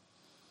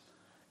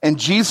 And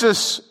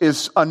Jesus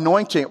is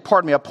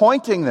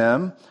appointing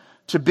them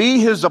to be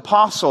his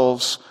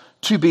apostles,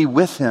 to be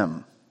with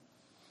him.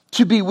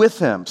 To be with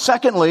him.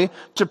 Secondly,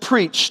 to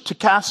preach, to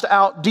cast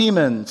out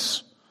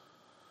demons.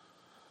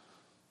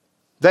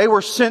 They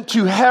were sent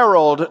to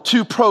herald,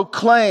 to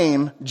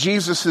proclaim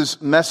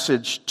Jesus'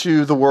 message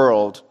to the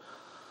world.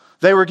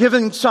 They were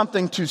given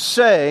something to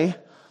say.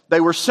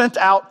 They were sent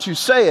out to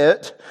say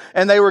it,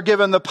 and they were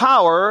given the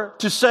power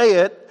to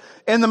say it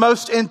in the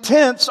most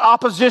intense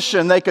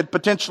opposition they could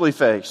potentially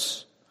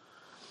face.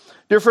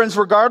 Dear friends,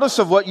 regardless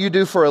of what you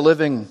do for a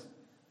living,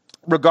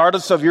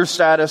 regardless of your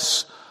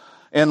status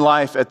in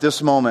life at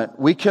this moment,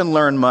 we can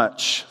learn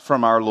much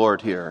from our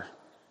Lord here.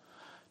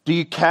 Do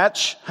you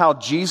catch how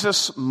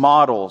Jesus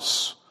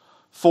models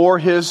for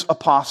his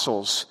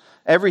apostles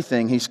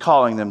everything he's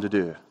calling them to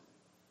do?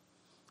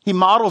 He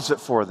models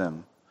it for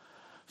them.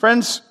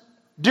 Friends,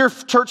 dear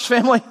church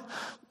family,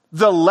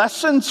 the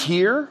lessons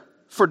here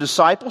for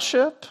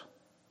discipleship,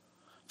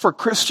 for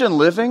Christian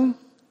living,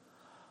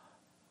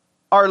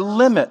 are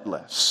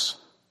limitless.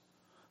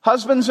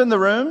 Husbands in the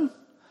room,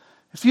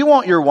 if you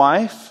want your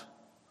wife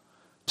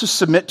to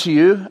submit to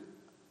you,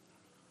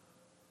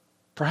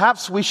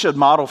 perhaps we should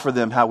model for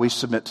them how we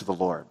submit to the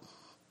Lord.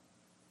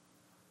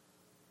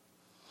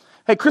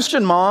 Hey,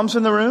 Christian moms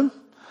in the room,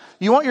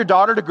 you want your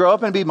daughter to grow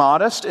up and be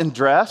modest in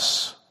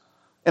dress,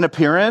 in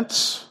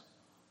appearance,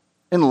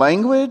 in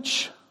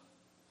language,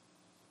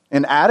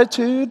 in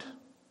attitude?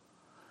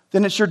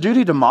 Then it's your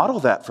duty to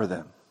model that for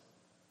them.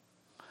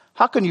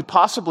 How can you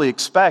possibly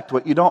expect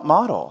what you don't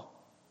model?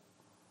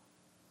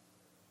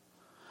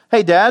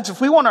 Hey, dads, if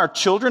we want our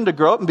children to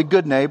grow up and be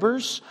good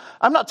neighbors,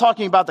 I'm not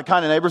talking about the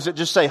kind of neighbors that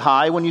just say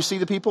hi when you see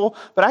the people,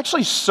 but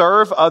actually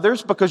serve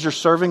others because you're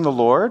serving the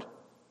Lord,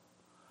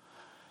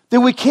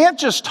 then we can't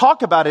just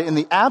talk about it in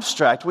the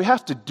abstract. We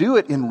have to do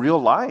it in real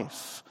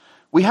life.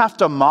 We have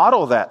to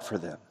model that for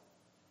them.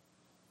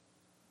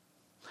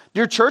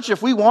 Dear church,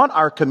 if we want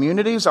our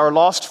communities, our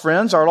lost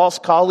friends, our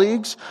lost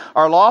colleagues,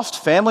 our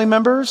lost family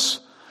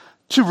members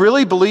to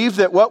really believe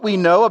that what we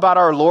know about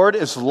our Lord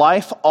is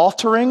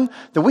life-altering,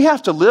 then we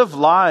have to live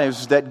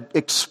lives that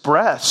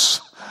express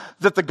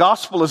that the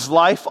gospel is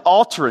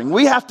life-altering.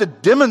 We have to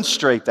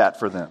demonstrate that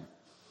for them.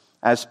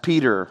 As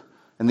Peter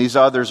and these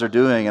others are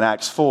doing in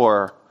Acts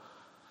 4,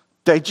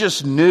 they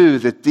just knew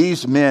that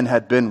these men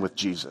had been with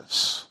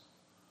Jesus.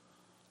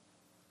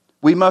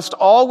 We must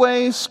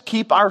always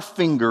keep our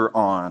finger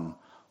on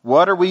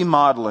what are we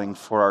modeling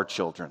for our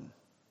children?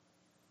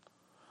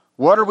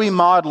 What are we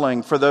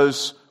modeling for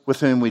those with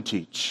whom we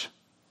teach,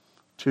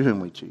 to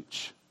whom we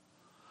teach?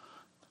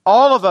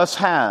 All of us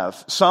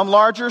have, some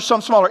larger,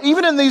 some smaller.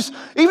 Even in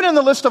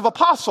the list of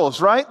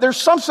apostles, right? There's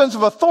some sense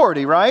of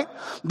authority, right?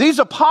 These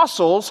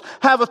apostles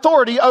have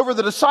authority over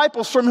the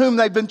disciples from whom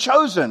they've been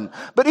chosen.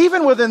 But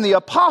even within the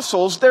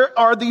apostles, there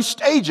are these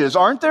stages,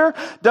 aren't there?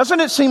 Doesn't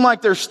it seem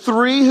like there's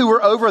three who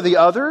are over the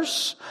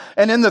others?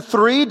 And in the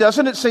three,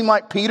 doesn't it seem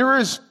like Peter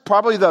is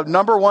probably the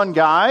number one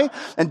guy?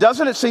 And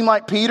doesn't it seem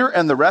like Peter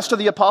and the rest of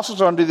the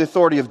apostles are under the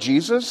authority of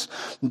Jesus?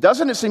 And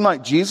doesn't it seem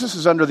like Jesus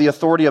is under the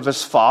authority of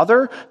his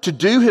Father to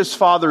do his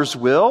Father's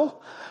will?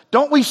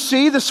 Don't we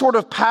see the sort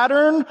of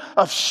pattern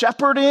of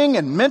shepherding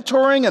and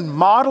mentoring and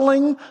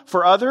modeling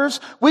for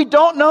others? We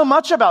don't know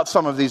much about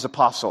some of these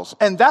apostles,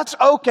 and that's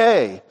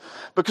okay.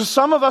 Because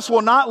some of us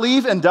will not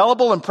leave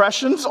indelible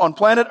impressions on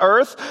planet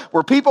Earth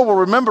where people will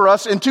remember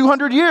us in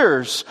 200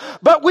 years.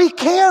 But we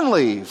can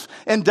leave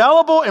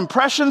indelible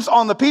impressions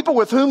on the people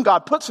with whom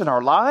God puts in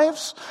our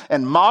lives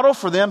and model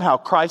for them how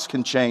Christ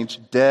can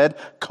change dead,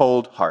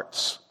 cold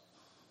hearts.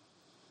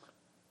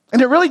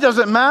 And it really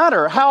doesn't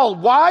matter how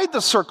wide the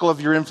circle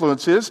of your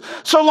influence is,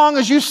 so long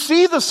as you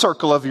see the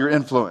circle of your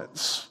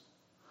influence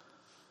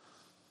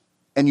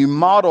and you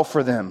model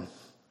for them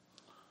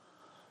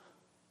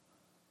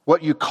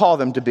what you call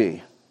them to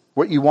be,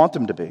 what you want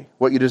them to be,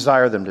 what you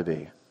desire them to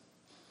be.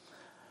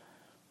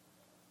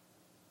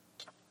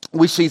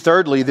 We see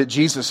thirdly that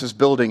Jesus is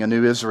building a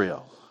new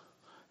Israel.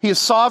 He is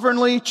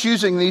sovereignly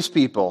choosing these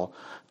people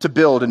to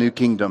build a new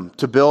kingdom,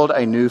 to build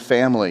a new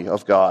family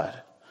of God.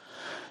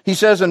 He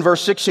says in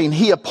verse 16,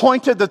 he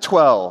appointed the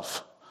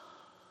 12.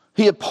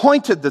 He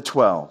appointed the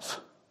 12.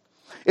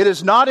 It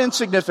is not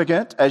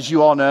insignificant, as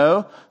you all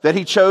know, that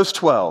he chose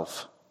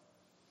 12.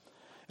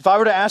 If I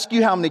were to ask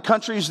you how many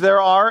countries there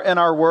are in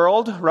our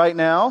world right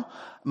now,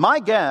 my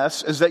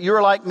guess is that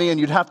you're like me and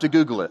you'd have to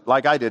Google it,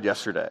 like I did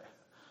yesterday.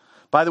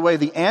 By the way,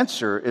 the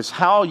answer is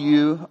how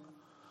you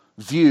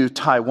view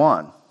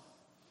Taiwan.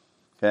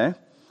 Okay?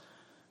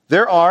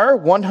 There are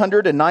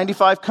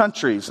 195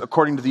 countries,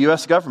 according to the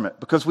U.S. government,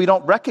 because we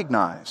don't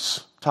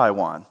recognize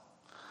Taiwan.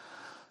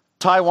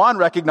 Taiwan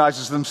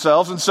recognizes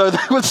themselves, and so they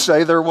would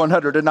say there are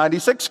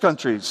 196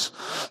 countries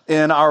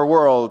in our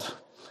world.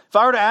 If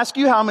I were to ask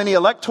you how many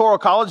electoral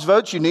college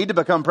votes you need to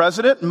become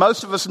president,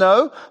 most of us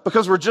know,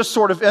 because we're just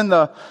sort of in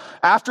the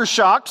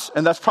aftershocks,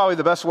 and that's probably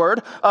the best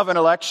word, of an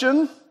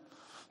election,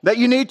 that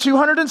you need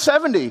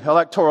 270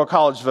 electoral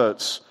college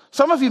votes.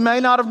 Some of you may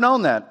not have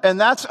known that, and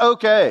that's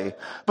okay.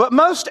 But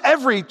most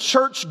every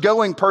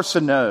church-going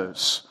person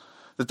knows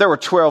that there were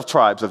 12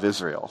 tribes of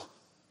Israel.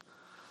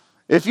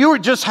 If you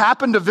just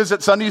happened to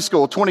visit Sunday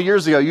school 20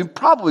 years ago, you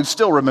probably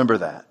still remember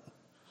that.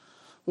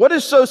 What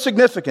is so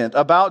significant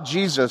about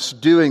Jesus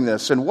doing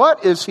this? And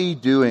what is he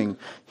doing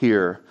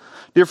here?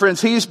 Dear friends,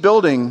 he's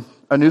building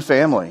a new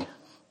family.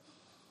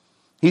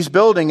 He's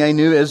building a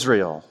new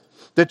Israel.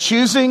 The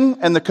choosing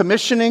and the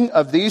commissioning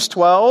of these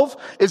 12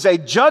 is a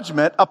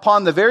judgment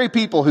upon the very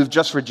people who've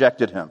just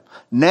rejected him,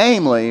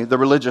 namely the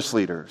religious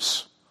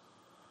leaders.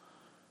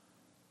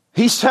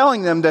 He's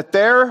telling them that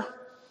their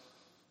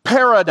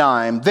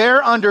paradigm,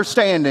 their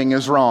understanding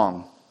is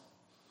wrong.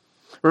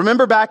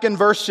 Remember back in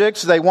verse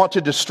 6, they want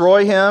to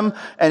destroy him,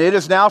 and it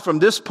is now from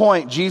this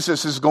point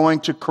Jesus is going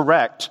to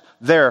correct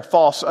their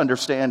false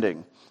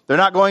understanding. They're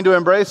not going to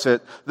embrace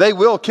it. They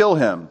will kill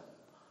him,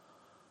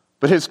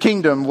 but his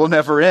kingdom will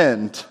never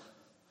end.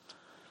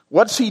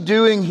 What's he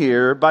doing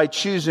here by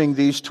choosing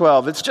these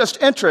 12? It's just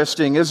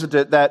interesting, isn't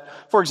it, that,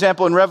 for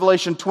example, in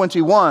Revelation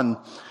 21,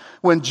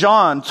 when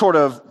John sort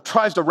of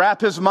tries to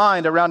wrap his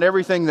mind around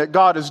everything that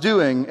God is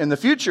doing in the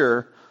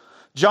future,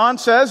 John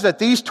says that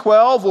these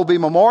 12 will be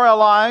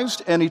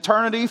memorialized in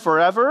eternity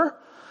forever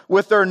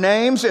with their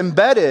names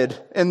embedded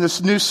in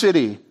this new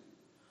city.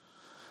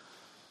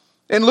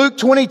 In Luke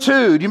 22, do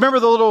you remember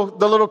the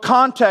little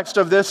context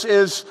of this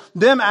is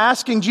them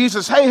asking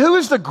Jesus, hey, who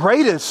is the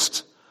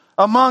greatest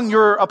among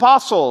your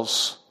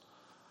apostles?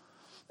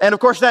 And of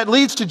course that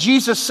leads to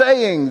Jesus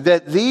saying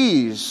that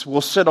these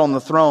will sit on the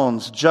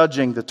thrones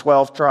judging the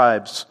 12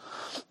 tribes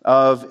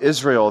of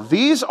Israel.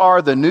 These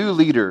are the new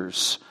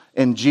leaders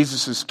in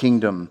Jesus'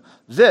 kingdom.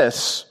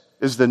 This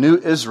is the new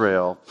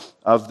Israel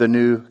of the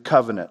new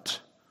covenant.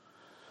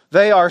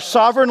 They are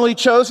sovereignly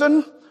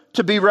chosen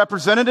to be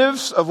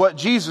representatives of what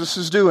Jesus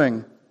is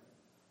doing.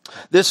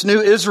 This new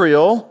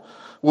Israel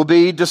will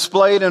be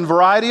displayed in a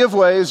variety of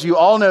ways. You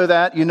all know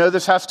that. You know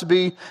this has to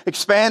be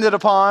expanded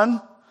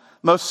upon,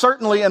 most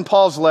certainly in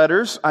Paul's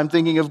letters. I'm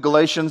thinking of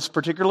Galatians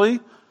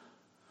particularly.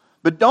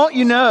 But don't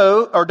you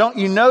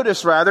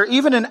notice,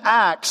 even in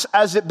Acts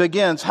as it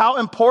begins, how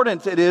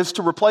important it is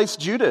to replace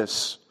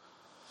Judas?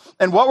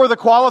 And what were the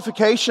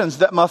qualifications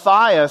that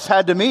Matthias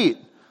had to meet?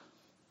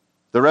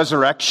 The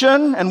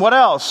resurrection, and what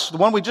else? The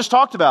one we just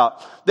talked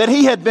about, that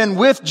he had been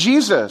with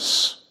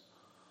Jesus.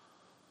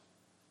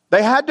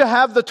 They had to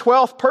have the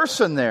 12th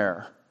person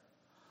there.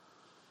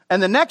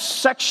 And the next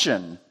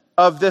section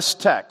of this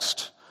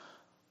text,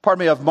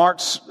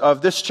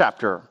 of this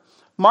chapter,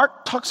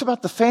 Mark talks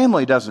about the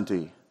family, doesn't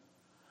he?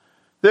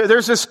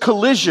 There's this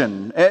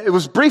collision. It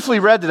was briefly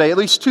read today. At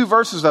least 2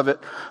 verses of it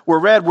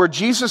were read where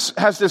Jesus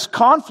has this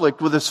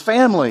conflict with his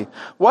family.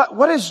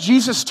 What is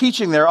Jesus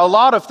teaching there? A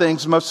lot of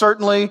things, most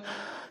certainly.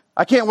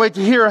 I can't wait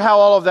to hear how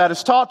all of that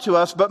is taught to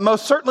us. But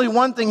most certainly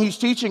one thing he's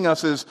teaching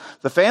us is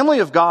the family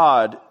of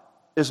God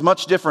is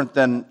much different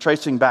than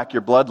tracing back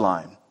your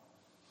bloodline.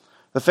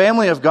 The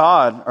family of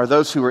God are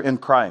those who are in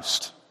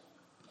Christ.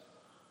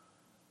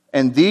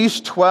 And these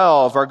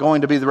 12 are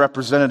going to be the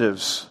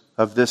representatives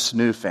of this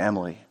new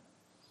family.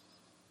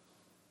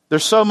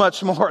 There's so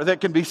much more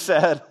that can be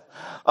said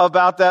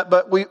about that,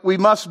 but we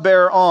must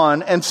bear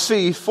on and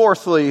see,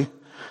 fourthly,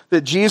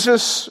 that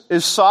Jesus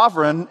is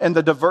sovereign in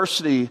the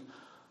diversity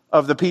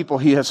of the people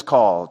he has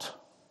called.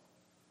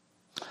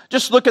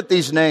 Just look at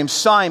these names.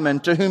 Simon,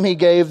 to whom he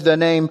gave the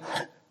name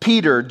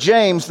Peter.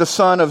 James, the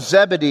son of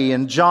Zebedee,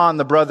 and John,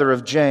 the brother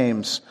of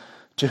James,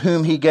 to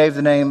whom he gave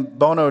the name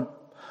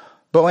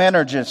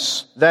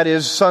Boanerges, that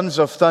is, sons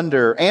of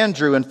thunder.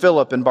 Andrew and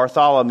Philip and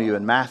Bartholomew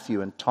and Matthew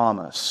and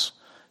Thomas.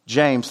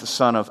 James, the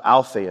son of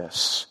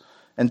Alphaeus,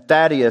 and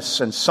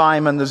Thaddeus, and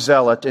Simon the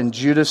Zealot, and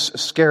Judas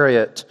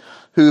Iscariot,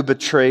 who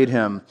betrayed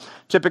him.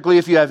 Typically,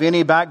 if you have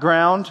any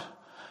background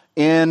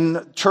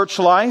in church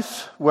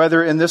life,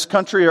 whether in this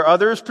country or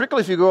others,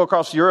 particularly if you go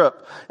across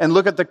Europe and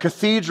look at the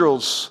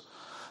cathedrals,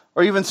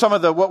 or even some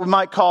of what we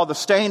might call the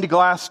stained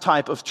glass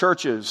type of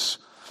churches,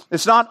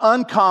 it's not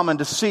uncommon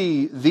to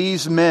see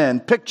these men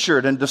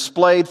pictured and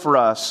displayed for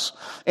us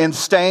in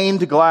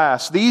stained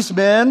glass. These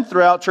men,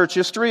 throughout church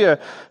history,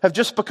 have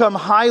just become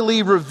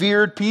highly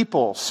revered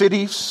people.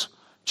 Cities,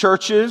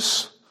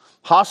 churches,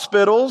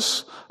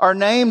 hospitals are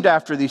named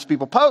after these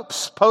people.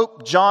 Popes,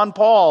 Pope John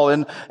Paul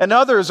and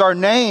others are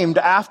named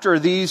after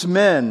these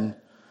men.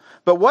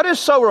 But what is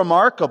so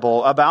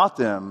remarkable about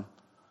them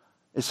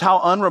is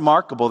how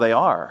unremarkable they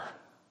are.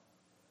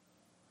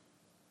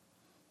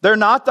 They're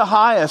not the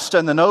highest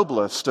and the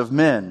noblest of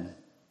men.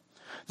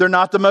 They're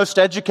not the most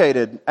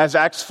educated, as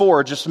Acts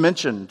 4 just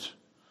mentioned.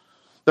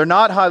 They're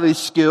not highly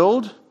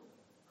skilled.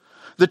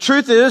 The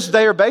truth is,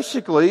 they are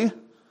basically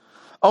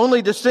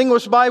only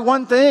distinguished by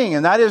one thing,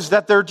 and that is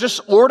that they're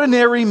just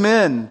ordinary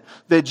men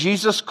that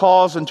Jesus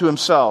calls into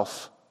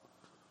himself.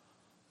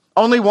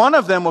 Only one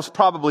of them was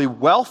probably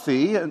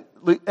wealthy,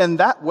 and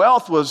that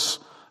wealth was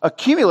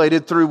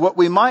accumulated through what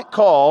we might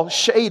call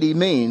shady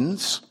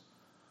means.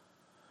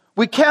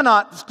 We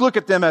cannot look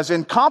at them as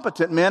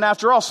incompetent men.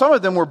 After all, some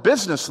of them were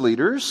business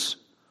leaders.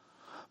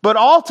 But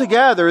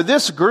altogether,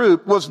 this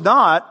group was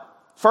not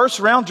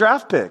first-round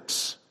draft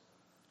picks.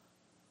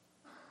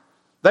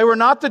 They were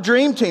not the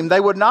dream team. They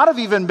would not have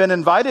even been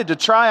invited to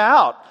try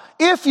out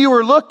if you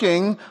were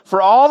looking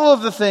for all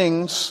of the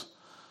things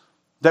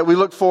that we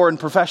look for in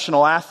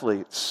professional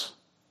athletes,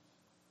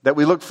 that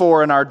we look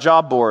for in our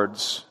job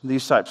boards,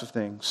 these types of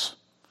things.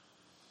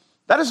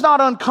 That is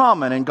not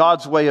uncommon in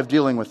God's way of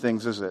dealing with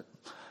things, is it?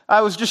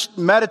 I was just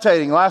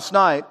meditating last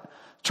night,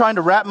 trying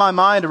to wrap my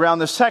mind around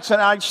this text,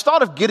 and I just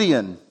thought of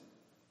Gideon.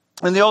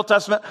 In the Old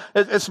Testament,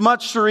 it's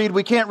much to read.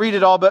 We can't read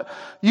it all, but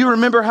you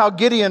remember how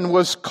Gideon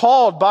was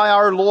called by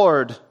our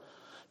Lord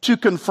to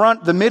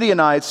confront the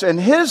Midianites, and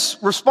his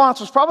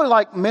response was probably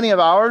like many of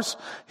ours.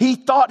 He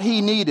thought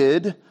he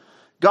needed,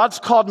 God's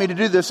called me to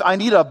do this. I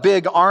need a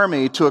big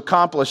army to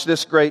accomplish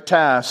this great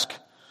task.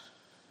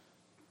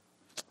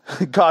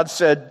 God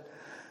said,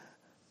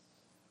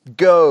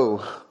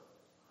 go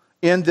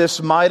in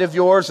this might of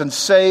yours and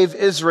save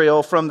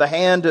Israel from the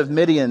hand of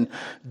Midian.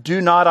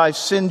 Do not I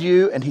send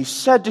you? And he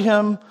said to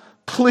him,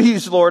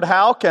 please, Lord,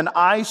 how can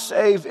I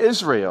save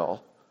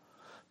Israel?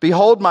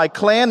 Behold, my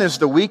clan is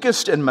the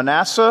weakest in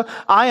Manasseh.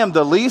 I am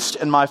the least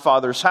in my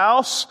father's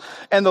house.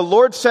 And the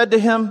Lord said to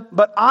him,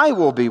 but I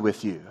will be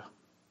with you.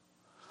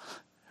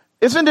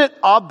 Isn't it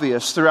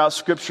obvious throughout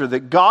Scripture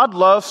that God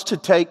loves to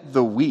take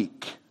the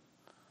weak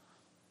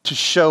to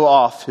show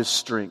off his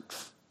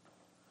strength?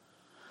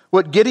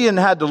 What Gideon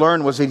had to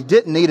learn was he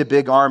didn't need a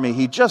big army.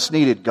 He just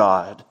needed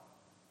God.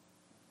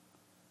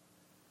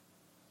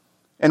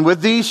 And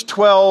with these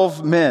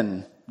 12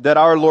 men that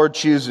our Lord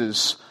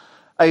chooses,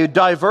 a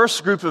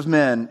diverse group of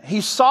men,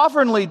 he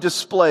sovereignly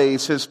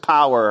displays his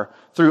power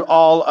through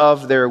all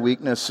of their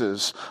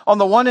weaknesses. On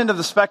the one end of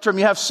the spectrum,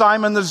 you have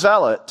Simon the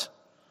Zealot.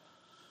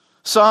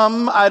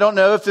 Some, I don't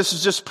know if this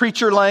is just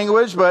preacher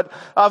language, but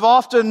I've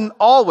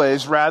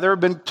always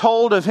been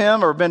told of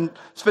him, or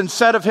it's been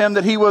said of him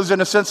that he was,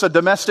 in a sense, a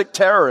domestic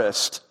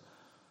terrorist.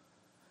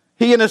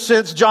 He, in a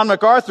sense, John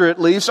MacArthur at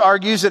least,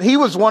 argues that he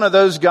was one of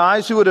those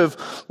guys who would have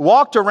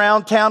walked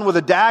around town with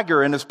a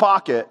dagger in his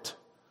pocket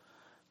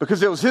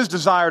because it was his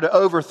desire to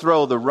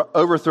overthrow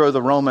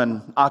the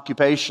Roman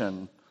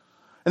occupation.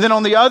 And then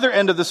on the other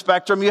end of the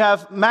spectrum, you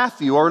have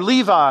Matthew, or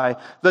Levi,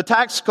 the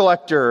tax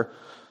collector,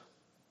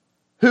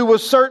 who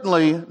was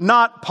certainly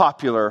not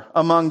popular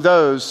among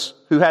those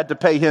who had to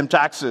pay him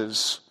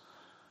taxes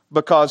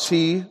because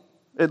he,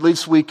 at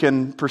least we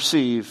can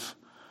perceive,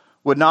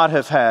 would not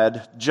have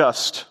had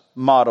just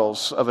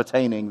models of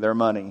attaining their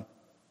money.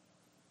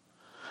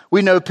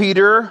 We know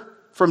Peter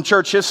from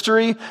church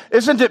history.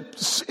 Isn't it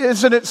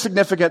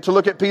significant to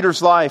look at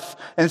Peter's life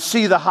and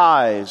see the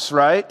highs,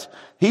 right?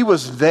 He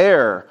was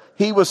there.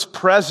 He was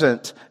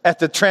present at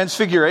the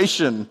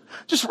transfiguration.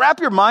 Just wrap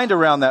your mind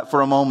around that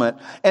for a moment.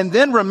 And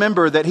then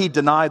remember that he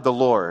denied the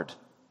Lord.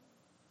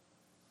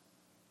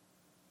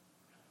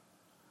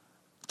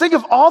 Think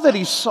of all that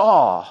he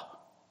saw.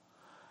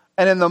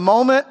 And in the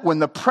moment when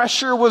the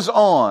pressure was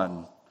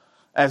on,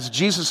 as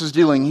Jesus is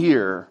dealing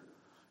here,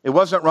 it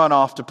wasn't run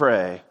off to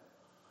pray.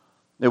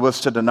 It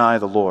was to deny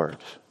the Lord.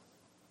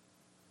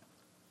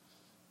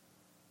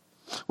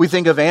 We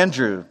think of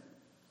Andrew.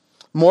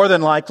 More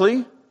than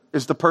likely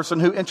is the person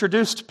who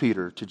introduced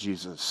Peter to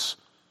Jesus.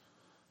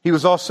 He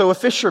was also a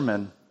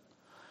fisherman.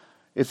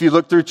 If you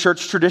look through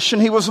church tradition,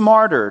 he was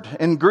martyred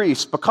in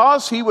Greece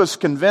because he was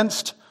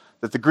convinced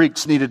that the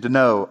Greeks needed to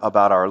know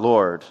about our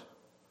Lord.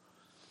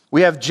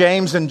 We have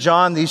James and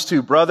John, these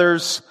two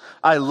brothers.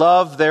 I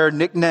love their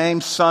nickname,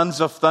 Sons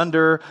of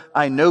Thunder.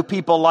 I know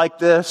people like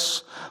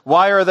this.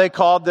 Why are they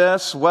called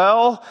this?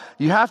 Well,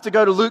 you have to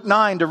go to Luke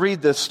 9 to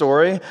read this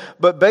story.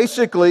 But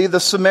basically, the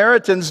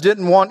Samaritans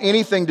didn't want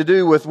anything to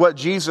do with what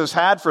Jesus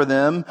had for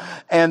them.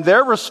 And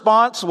their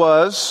response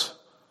was,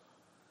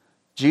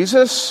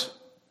 Jesus,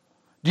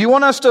 do you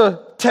want us to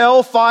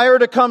tell fire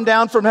to come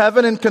down from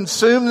heaven and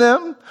consume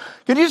them?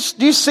 Do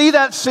you see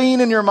that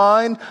scene in your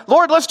mind?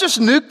 Lord, let's just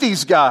nuke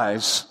these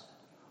guys.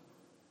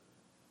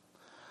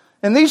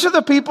 And these are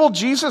the people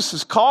Jesus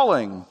is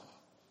calling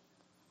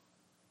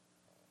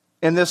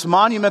in this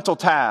monumental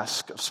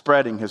task of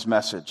spreading his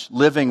message,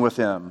 living with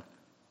him,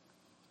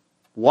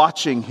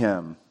 watching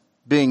him,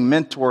 being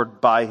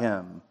mentored by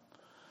him,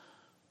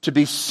 to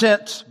be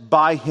sent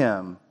by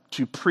him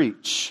to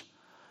preach,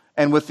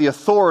 and with the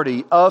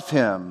authority of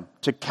him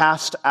to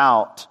cast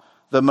out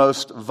the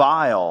most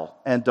vile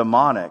and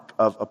demonic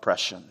of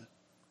oppression.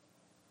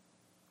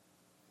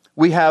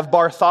 We have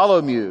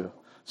Bartholomew,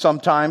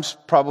 sometimes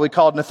probably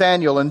called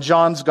Nathanael in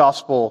John's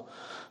gospel,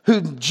 who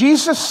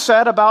Jesus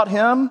said about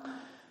him,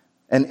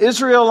 an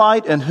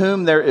Israelite in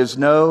whom there is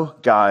no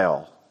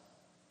guile.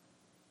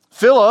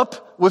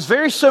 Philip was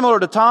very similar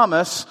to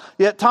Thomas,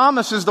 yet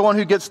Thomas is the one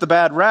who gets the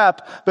bad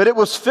rap, but it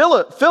was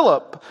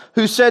Philip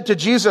who said to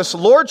Jesus,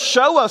 Lord,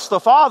 show us the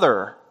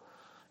Father,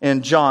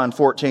 in John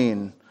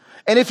 14.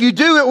 And if you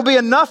do, it will be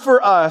enough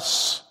for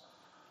us.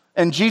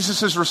 And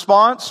Jesus'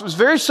 response was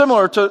very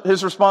similar to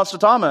his response to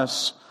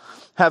Thomas.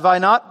 Have I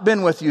not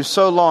been with you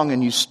so long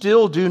and you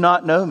still do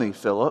not know me,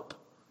 Philip?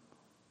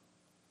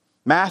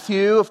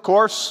 Matthew, of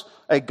course,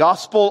 a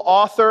gospel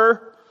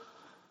author.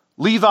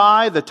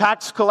 Levi, the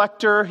tax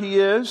collector he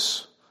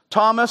is.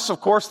 Thomas,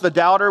 of course, the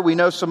doubter we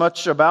know so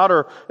much about,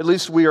 or at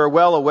least we are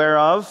well aware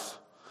of.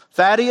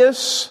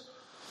 Thaddeus,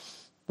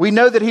 we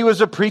know that he was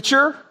a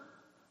preacher.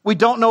 We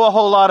don't know a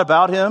whole lot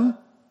about him.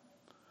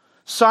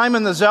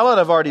 Simon the Zealot,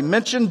 I've already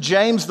mentioned.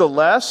 James the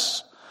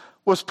Less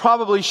was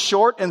probably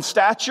short in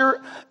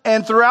stature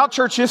and throughout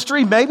church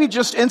history, maybe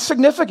just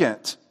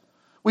insignificant.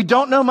 We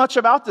don't know much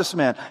about this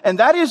man, and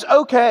that is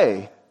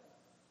okay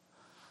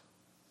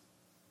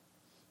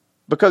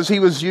because he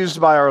was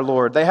used by our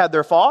Lord. They had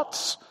their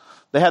faults,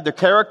 they had their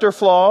character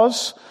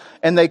flaws,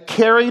 and they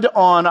carried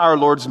on our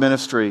Lord's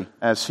ministry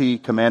as he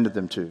commanded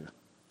them to.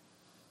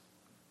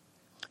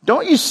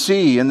 Don't you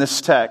see in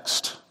this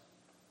text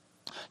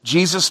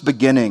Jesus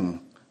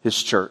beginning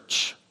his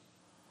church?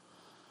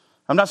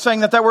 I'm not saying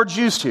that word's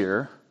used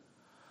here,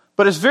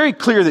 but it's very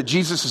clear that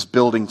Jesus is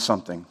building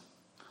something.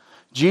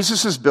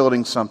 Jesus is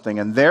building something,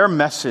 and their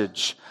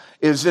message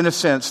is, in a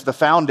sense, the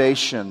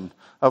foundation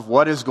of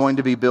what is going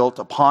to be built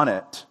upon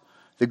it,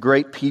 the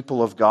great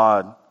people of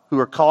God who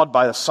are called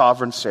by the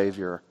sovereign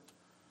Savior.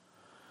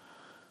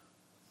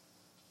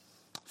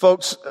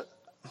 Folks,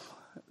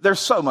 there's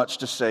so much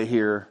to say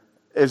here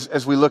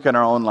as we look in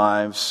our own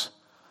lives.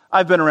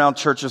 I've been around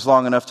churches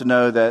long enough to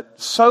know that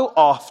so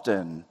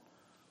often,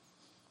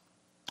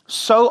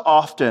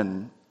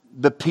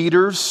 the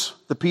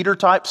Peter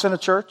types in a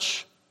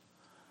church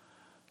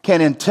can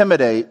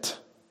intimidate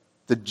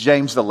the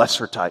James the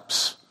Lesser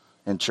types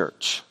in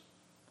church.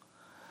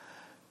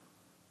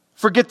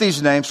 Forget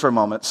these names for a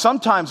moment.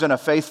 Sometimes in a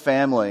faith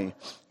family,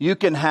 you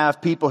can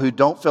have people who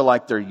don't feel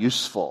like they're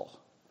useful.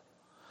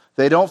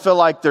 They don't feel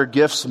like their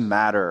gifts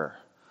matter.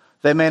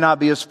 They may not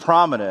be as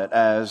prominent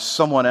as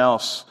someone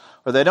else,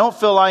 or they don't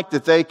feel like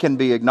that they can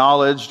be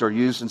acknowledged or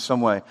used in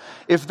some way.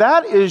 If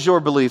that is your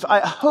belief, I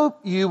hope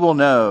you will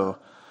know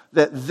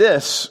that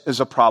this is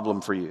a problem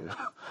for you.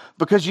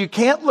 Because you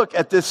can't look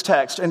at this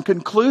text and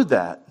conclude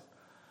that.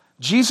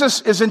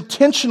 Jesus is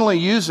intentionally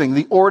using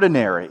the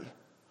ordinary.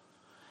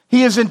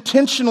 He is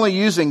intentionally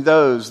using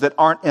those that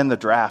aren't in the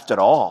draft at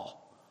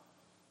all.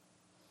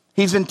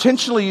 He's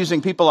intentionally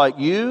using people like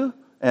you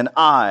and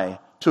I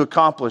to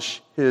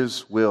accomplish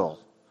his will.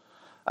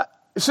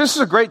 So this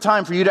is a great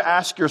time for you to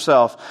ask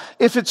yourself,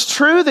 if it's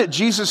true that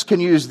Jesus can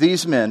use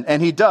these men,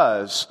 and he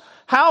does,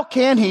 how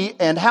can he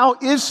and how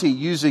is he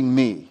using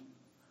me?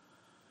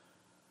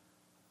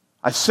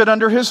 I sit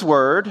under his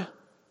word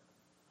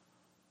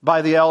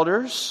by the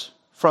elders,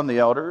 from the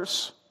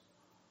elders.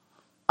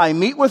 I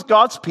meet with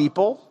God's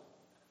people.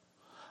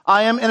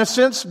 I am, in a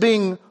sense,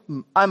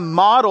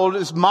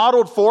 is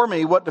modeled for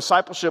me what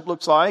discipleship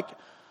looks like.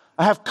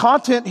 I have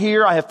content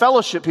here. I have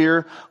fellowship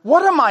here.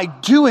 What am I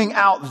doing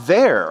out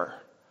there?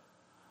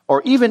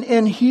 Or even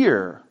in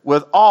here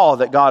with all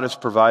that God is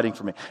providing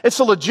for me? It's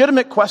a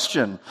legitimate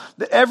question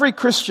that every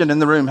Christian in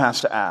the room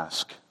has to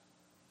ask.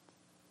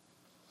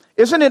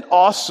 Isn't it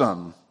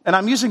awesome, and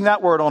I'm using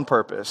that word on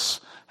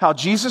purpose, how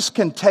Jesus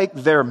can take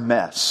their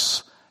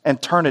mess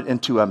and turn it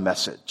into a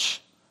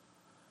message?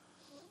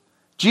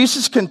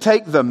 Jesus can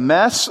take the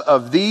mess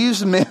of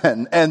these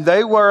men, and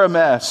they were a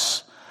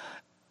mess,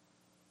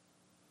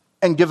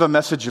 and give a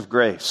message of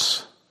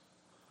grace.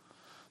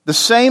 The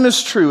same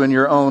is true in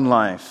your own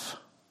life.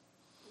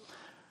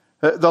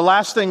 The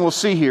last thing we'll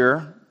see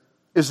here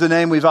is the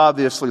name we've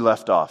obviously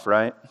left off,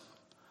 right?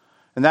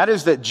 And that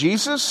is that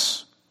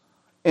Jesus,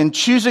 in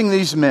choosing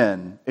these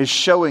men, is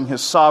showing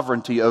his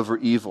sovereignty over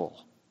evil.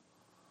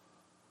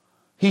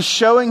 He's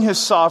showing his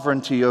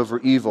sovereignty over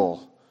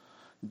evil.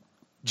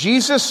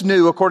 Jesus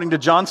knew, according to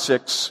John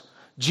 6,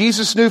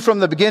 Jesus knew from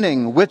the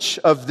beginning which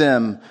of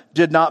them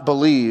did not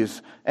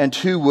believe and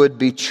who would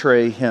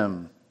betray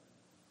him.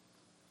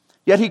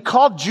 Yet he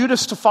called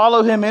Judas to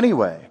follow him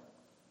anyway.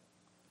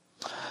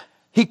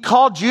 He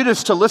called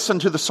Judas to listen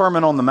to the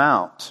Sermon on the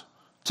Mount,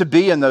 to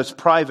be in those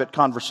private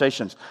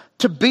conversations,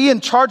 to be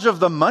in charge of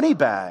the money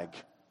bag.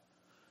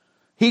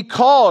 He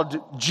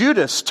called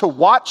Judas to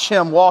watch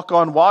him walk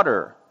on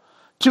water,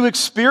 to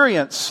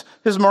experience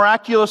his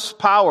miraculous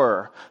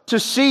power, to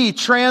see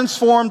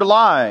transformed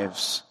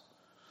lives.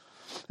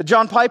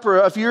 John Piper,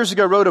 a few years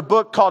ago, wrote a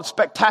book called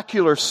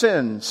Spectacular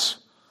Sins.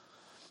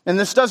 And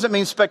this doesn't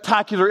mean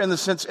spectacular in the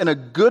sense in a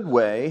good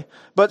way,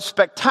 but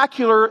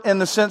spectacular in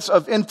the sense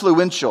of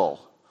influential.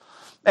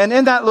 And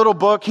in that little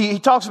book, he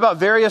talks about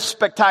various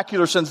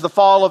spectacular sins. The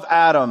fall of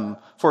Adam,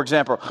 for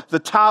example. The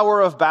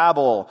Tower of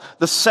Babel.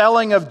 The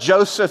selling of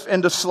Joseph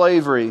into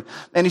slavery.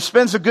 And he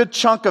spends a good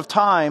chunk of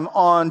time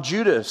on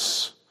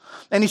Judas.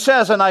 And he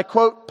says, and I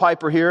quote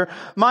Piper here,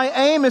 "My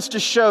aim is to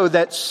show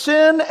that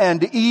sin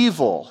and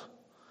evil,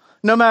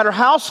 no matter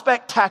how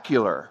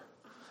spectacular,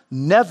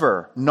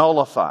 never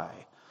nullify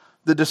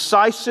the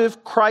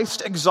decisive,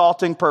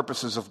 Christ-exalting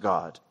purposes of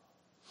God.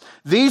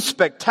 These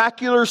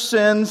spectacular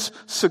sins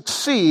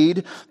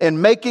succeed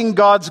in making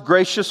God's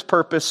gracious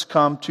purpose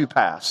come to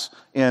pass.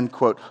 End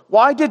quote.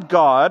 Why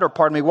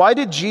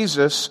did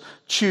Jesus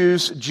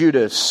choose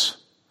Judas?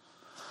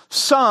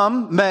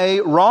 Some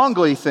may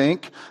wrongly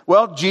think,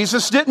 well,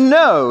 Jesus didn't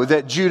know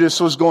that Judas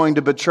was going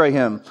to betray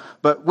him.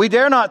 But we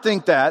dare not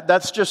think that.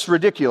 That's just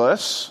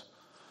ridiculous.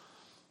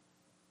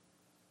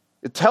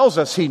 It tells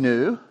us he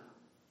knew.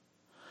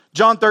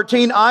 John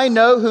 13, I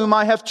know whom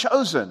I have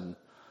chosen,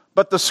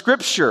 but the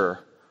scripture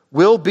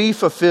will be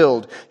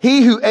fulfilled.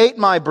 He who ate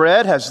my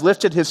bread has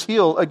lifted his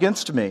heel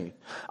against me.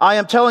 I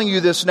am telling you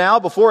this now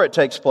before it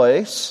takes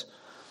place,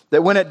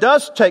 that when it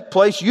does take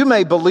place, you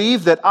may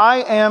believe that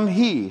I am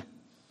he.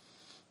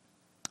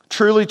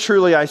 Truly,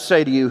 truly, I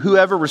say to you,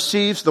 whoever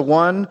receives the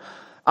one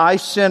I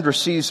send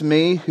receives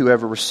me.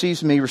 Whoever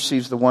receives me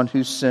receives the one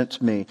who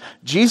sent me.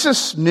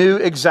 Jesus knew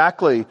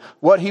exactly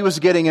what he was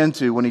getting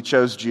into when he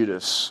chose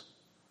Judas.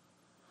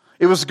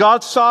 It was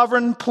God's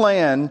sovereign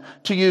plan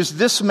to use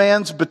this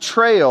man's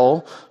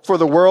betrayal for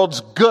the world's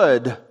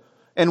good.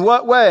 In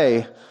what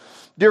way?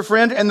 Dear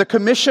friend, in the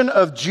commission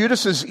of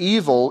Judas's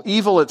evil,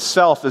 evil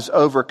itself is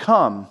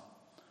overcome.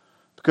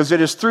 Because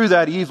it is through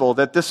that evil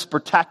that this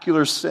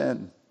spectacular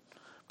sin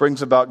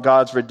brings about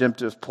God's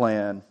redemptive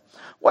plan.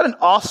 What an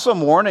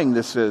awesome warning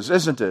this is,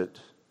 isn't it?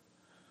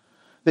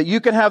 That you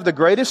can have the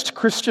greatest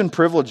Christian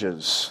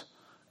privileges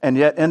and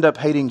yet end up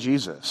hating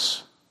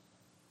Jesus.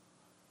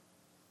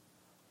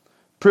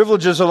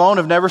 Privileges alone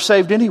have never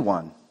saved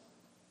anyone.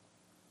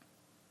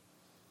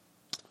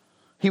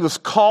 He was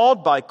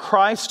called by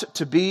Christ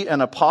to be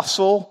an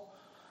apostle,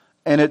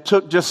 and it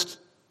took just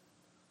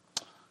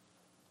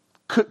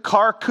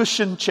car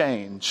cushion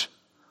change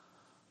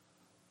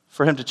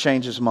for him to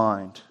change his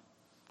mind,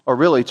 or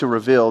really to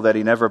reveal that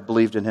he never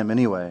believed in him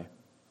anyway.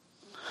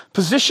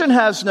 Position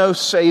has no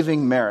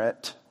saving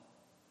merit,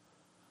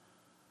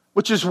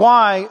 which is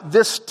why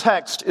this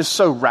text is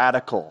so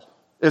radical,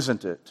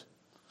 isn't it?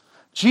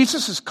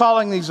 Jesus is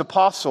calling these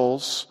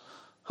apostles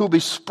who will be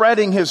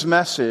spreading his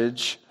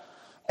message,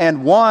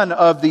 and one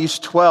of these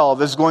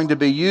 12 is going to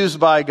be used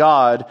by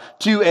God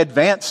to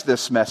advance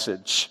this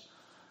message.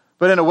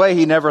 But in a way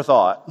he never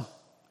thought,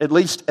 at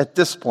least at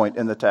this point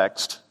in the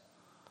text.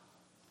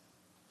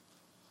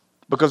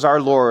 Because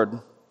our Lord,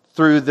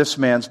 through this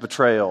man's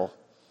betrayal,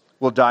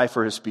 will die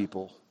for his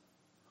people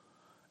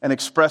and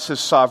express his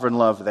sovereign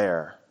love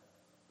there.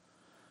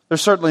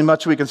 There's certainly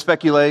much we can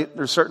speculate.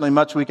 There's certainly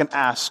much we can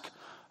ask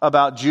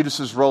about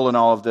Judas's role in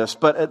all of this.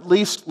 But at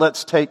least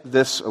let's take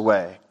this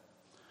away.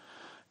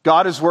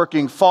 God is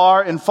working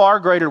in far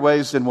greater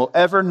ways than we'll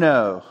ever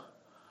know.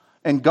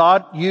 And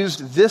God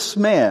used this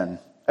man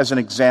as an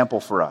example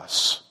for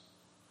us.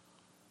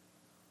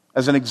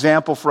 As an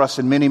example for us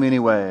in many, many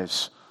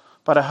ways.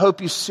 But I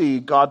hope you see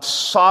God's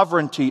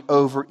sovereignty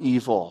over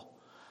evil.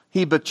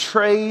 He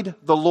betrayed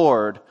the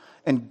Lord,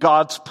 and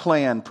God's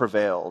plan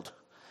prevailed.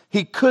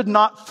 He could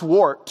not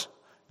thwart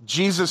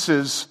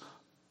Jesus'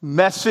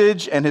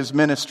 message and his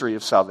ministry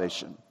of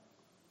salvation.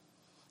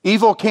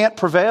 Evil can't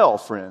prevail,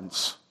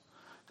 friends.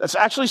 That's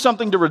actually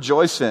something to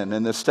rejoice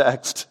in this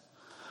text.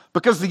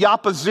 Because the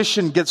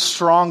opposition gets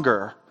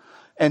stronger,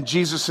 and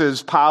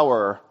Jesus'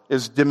 power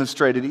is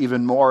demonstrated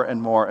even more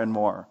and more and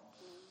more.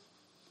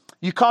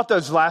 You caught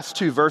those last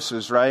two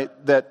verses, right?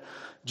 That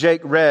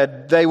Jake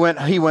read.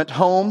 He went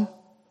home.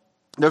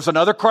 There's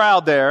another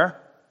crowd there.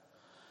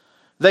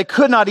 They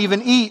could not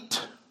even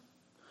eat.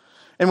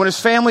 And when his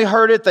family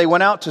heard it, they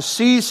went out to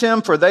seize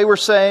him, for they were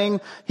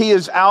saying, he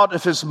is out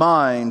of his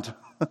mind.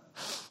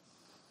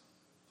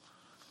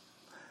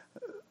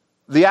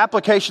 The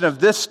application of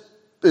this,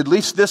 at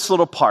least this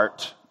little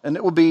part, and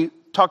it will be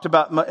talked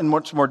about in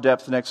much more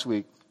depth next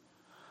week.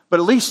 But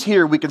at least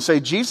here we can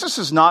say Jesus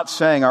is not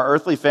saying our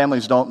earthly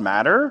families don't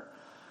matter.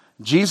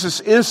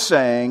 Jesus is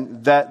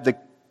saying that the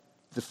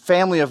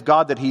family of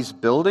God that he's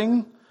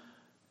building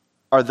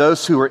are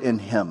those who are in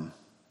him.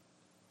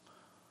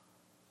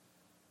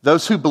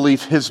 Those who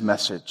believe his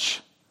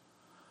message.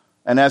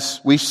 And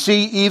as we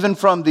see even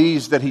from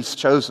these that he's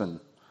chosen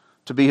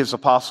to be his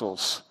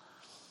apostles,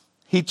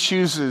 he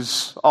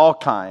chooses all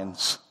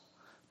kinds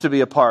to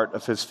be a part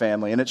of his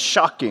family. And it's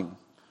shocking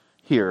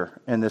here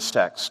in this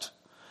text.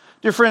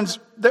 Dear friends,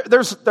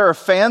 there are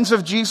fans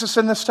of Jesus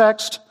in this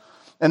text,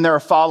 and there are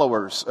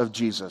followers of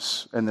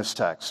Jesus in this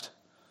text.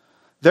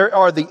 There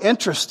are the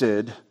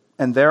interested,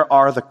 and there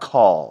are the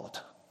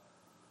called.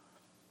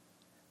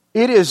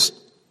 It is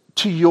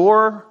to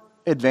your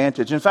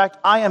advantage. In fact,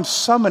 I am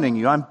summoning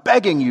you, I'm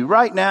begging you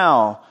right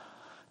now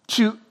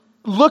to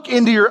look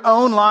into your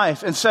own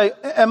life and say,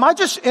 am I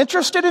just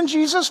interested in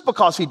Jesus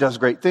because he does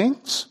great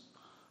things?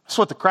 That's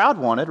what the crowd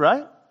wanted,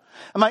 right?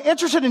 Am I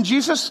interested in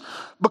Jesus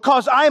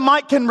because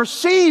I can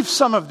receive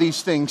some of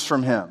these things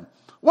from him?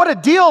 What a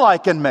deal I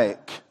can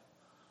make.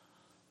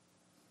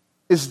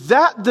 Is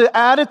that the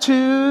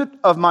attitude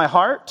of my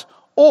heart?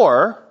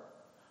 Or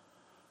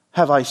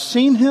have I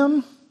seen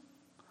him?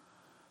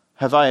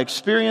 Have I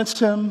experienced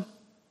him?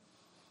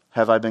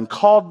 Have I been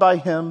called by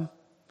him?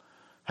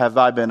 Have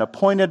I been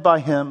appointed by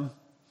him?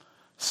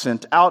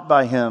 Sent out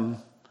by him?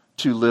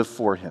 to live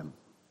for him.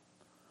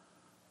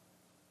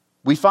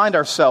 We find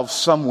ourselves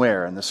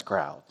somewhere in this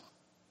crowd.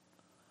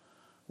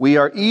 We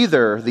are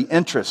either the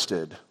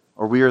interested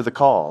or we are the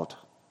called.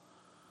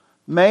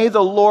 May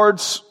the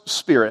Lord's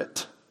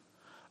Spirit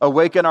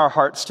awaken our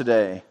hearts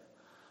today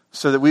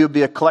so that we would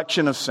be a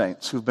collection of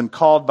saints who've been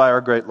called by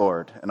our great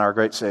Lord and our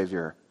great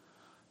Savior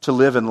to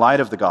live in light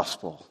of the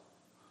gospel,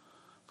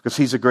 because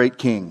he's a great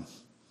king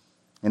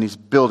and he's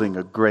building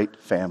a great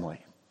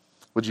family.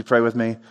 Would you pray with me?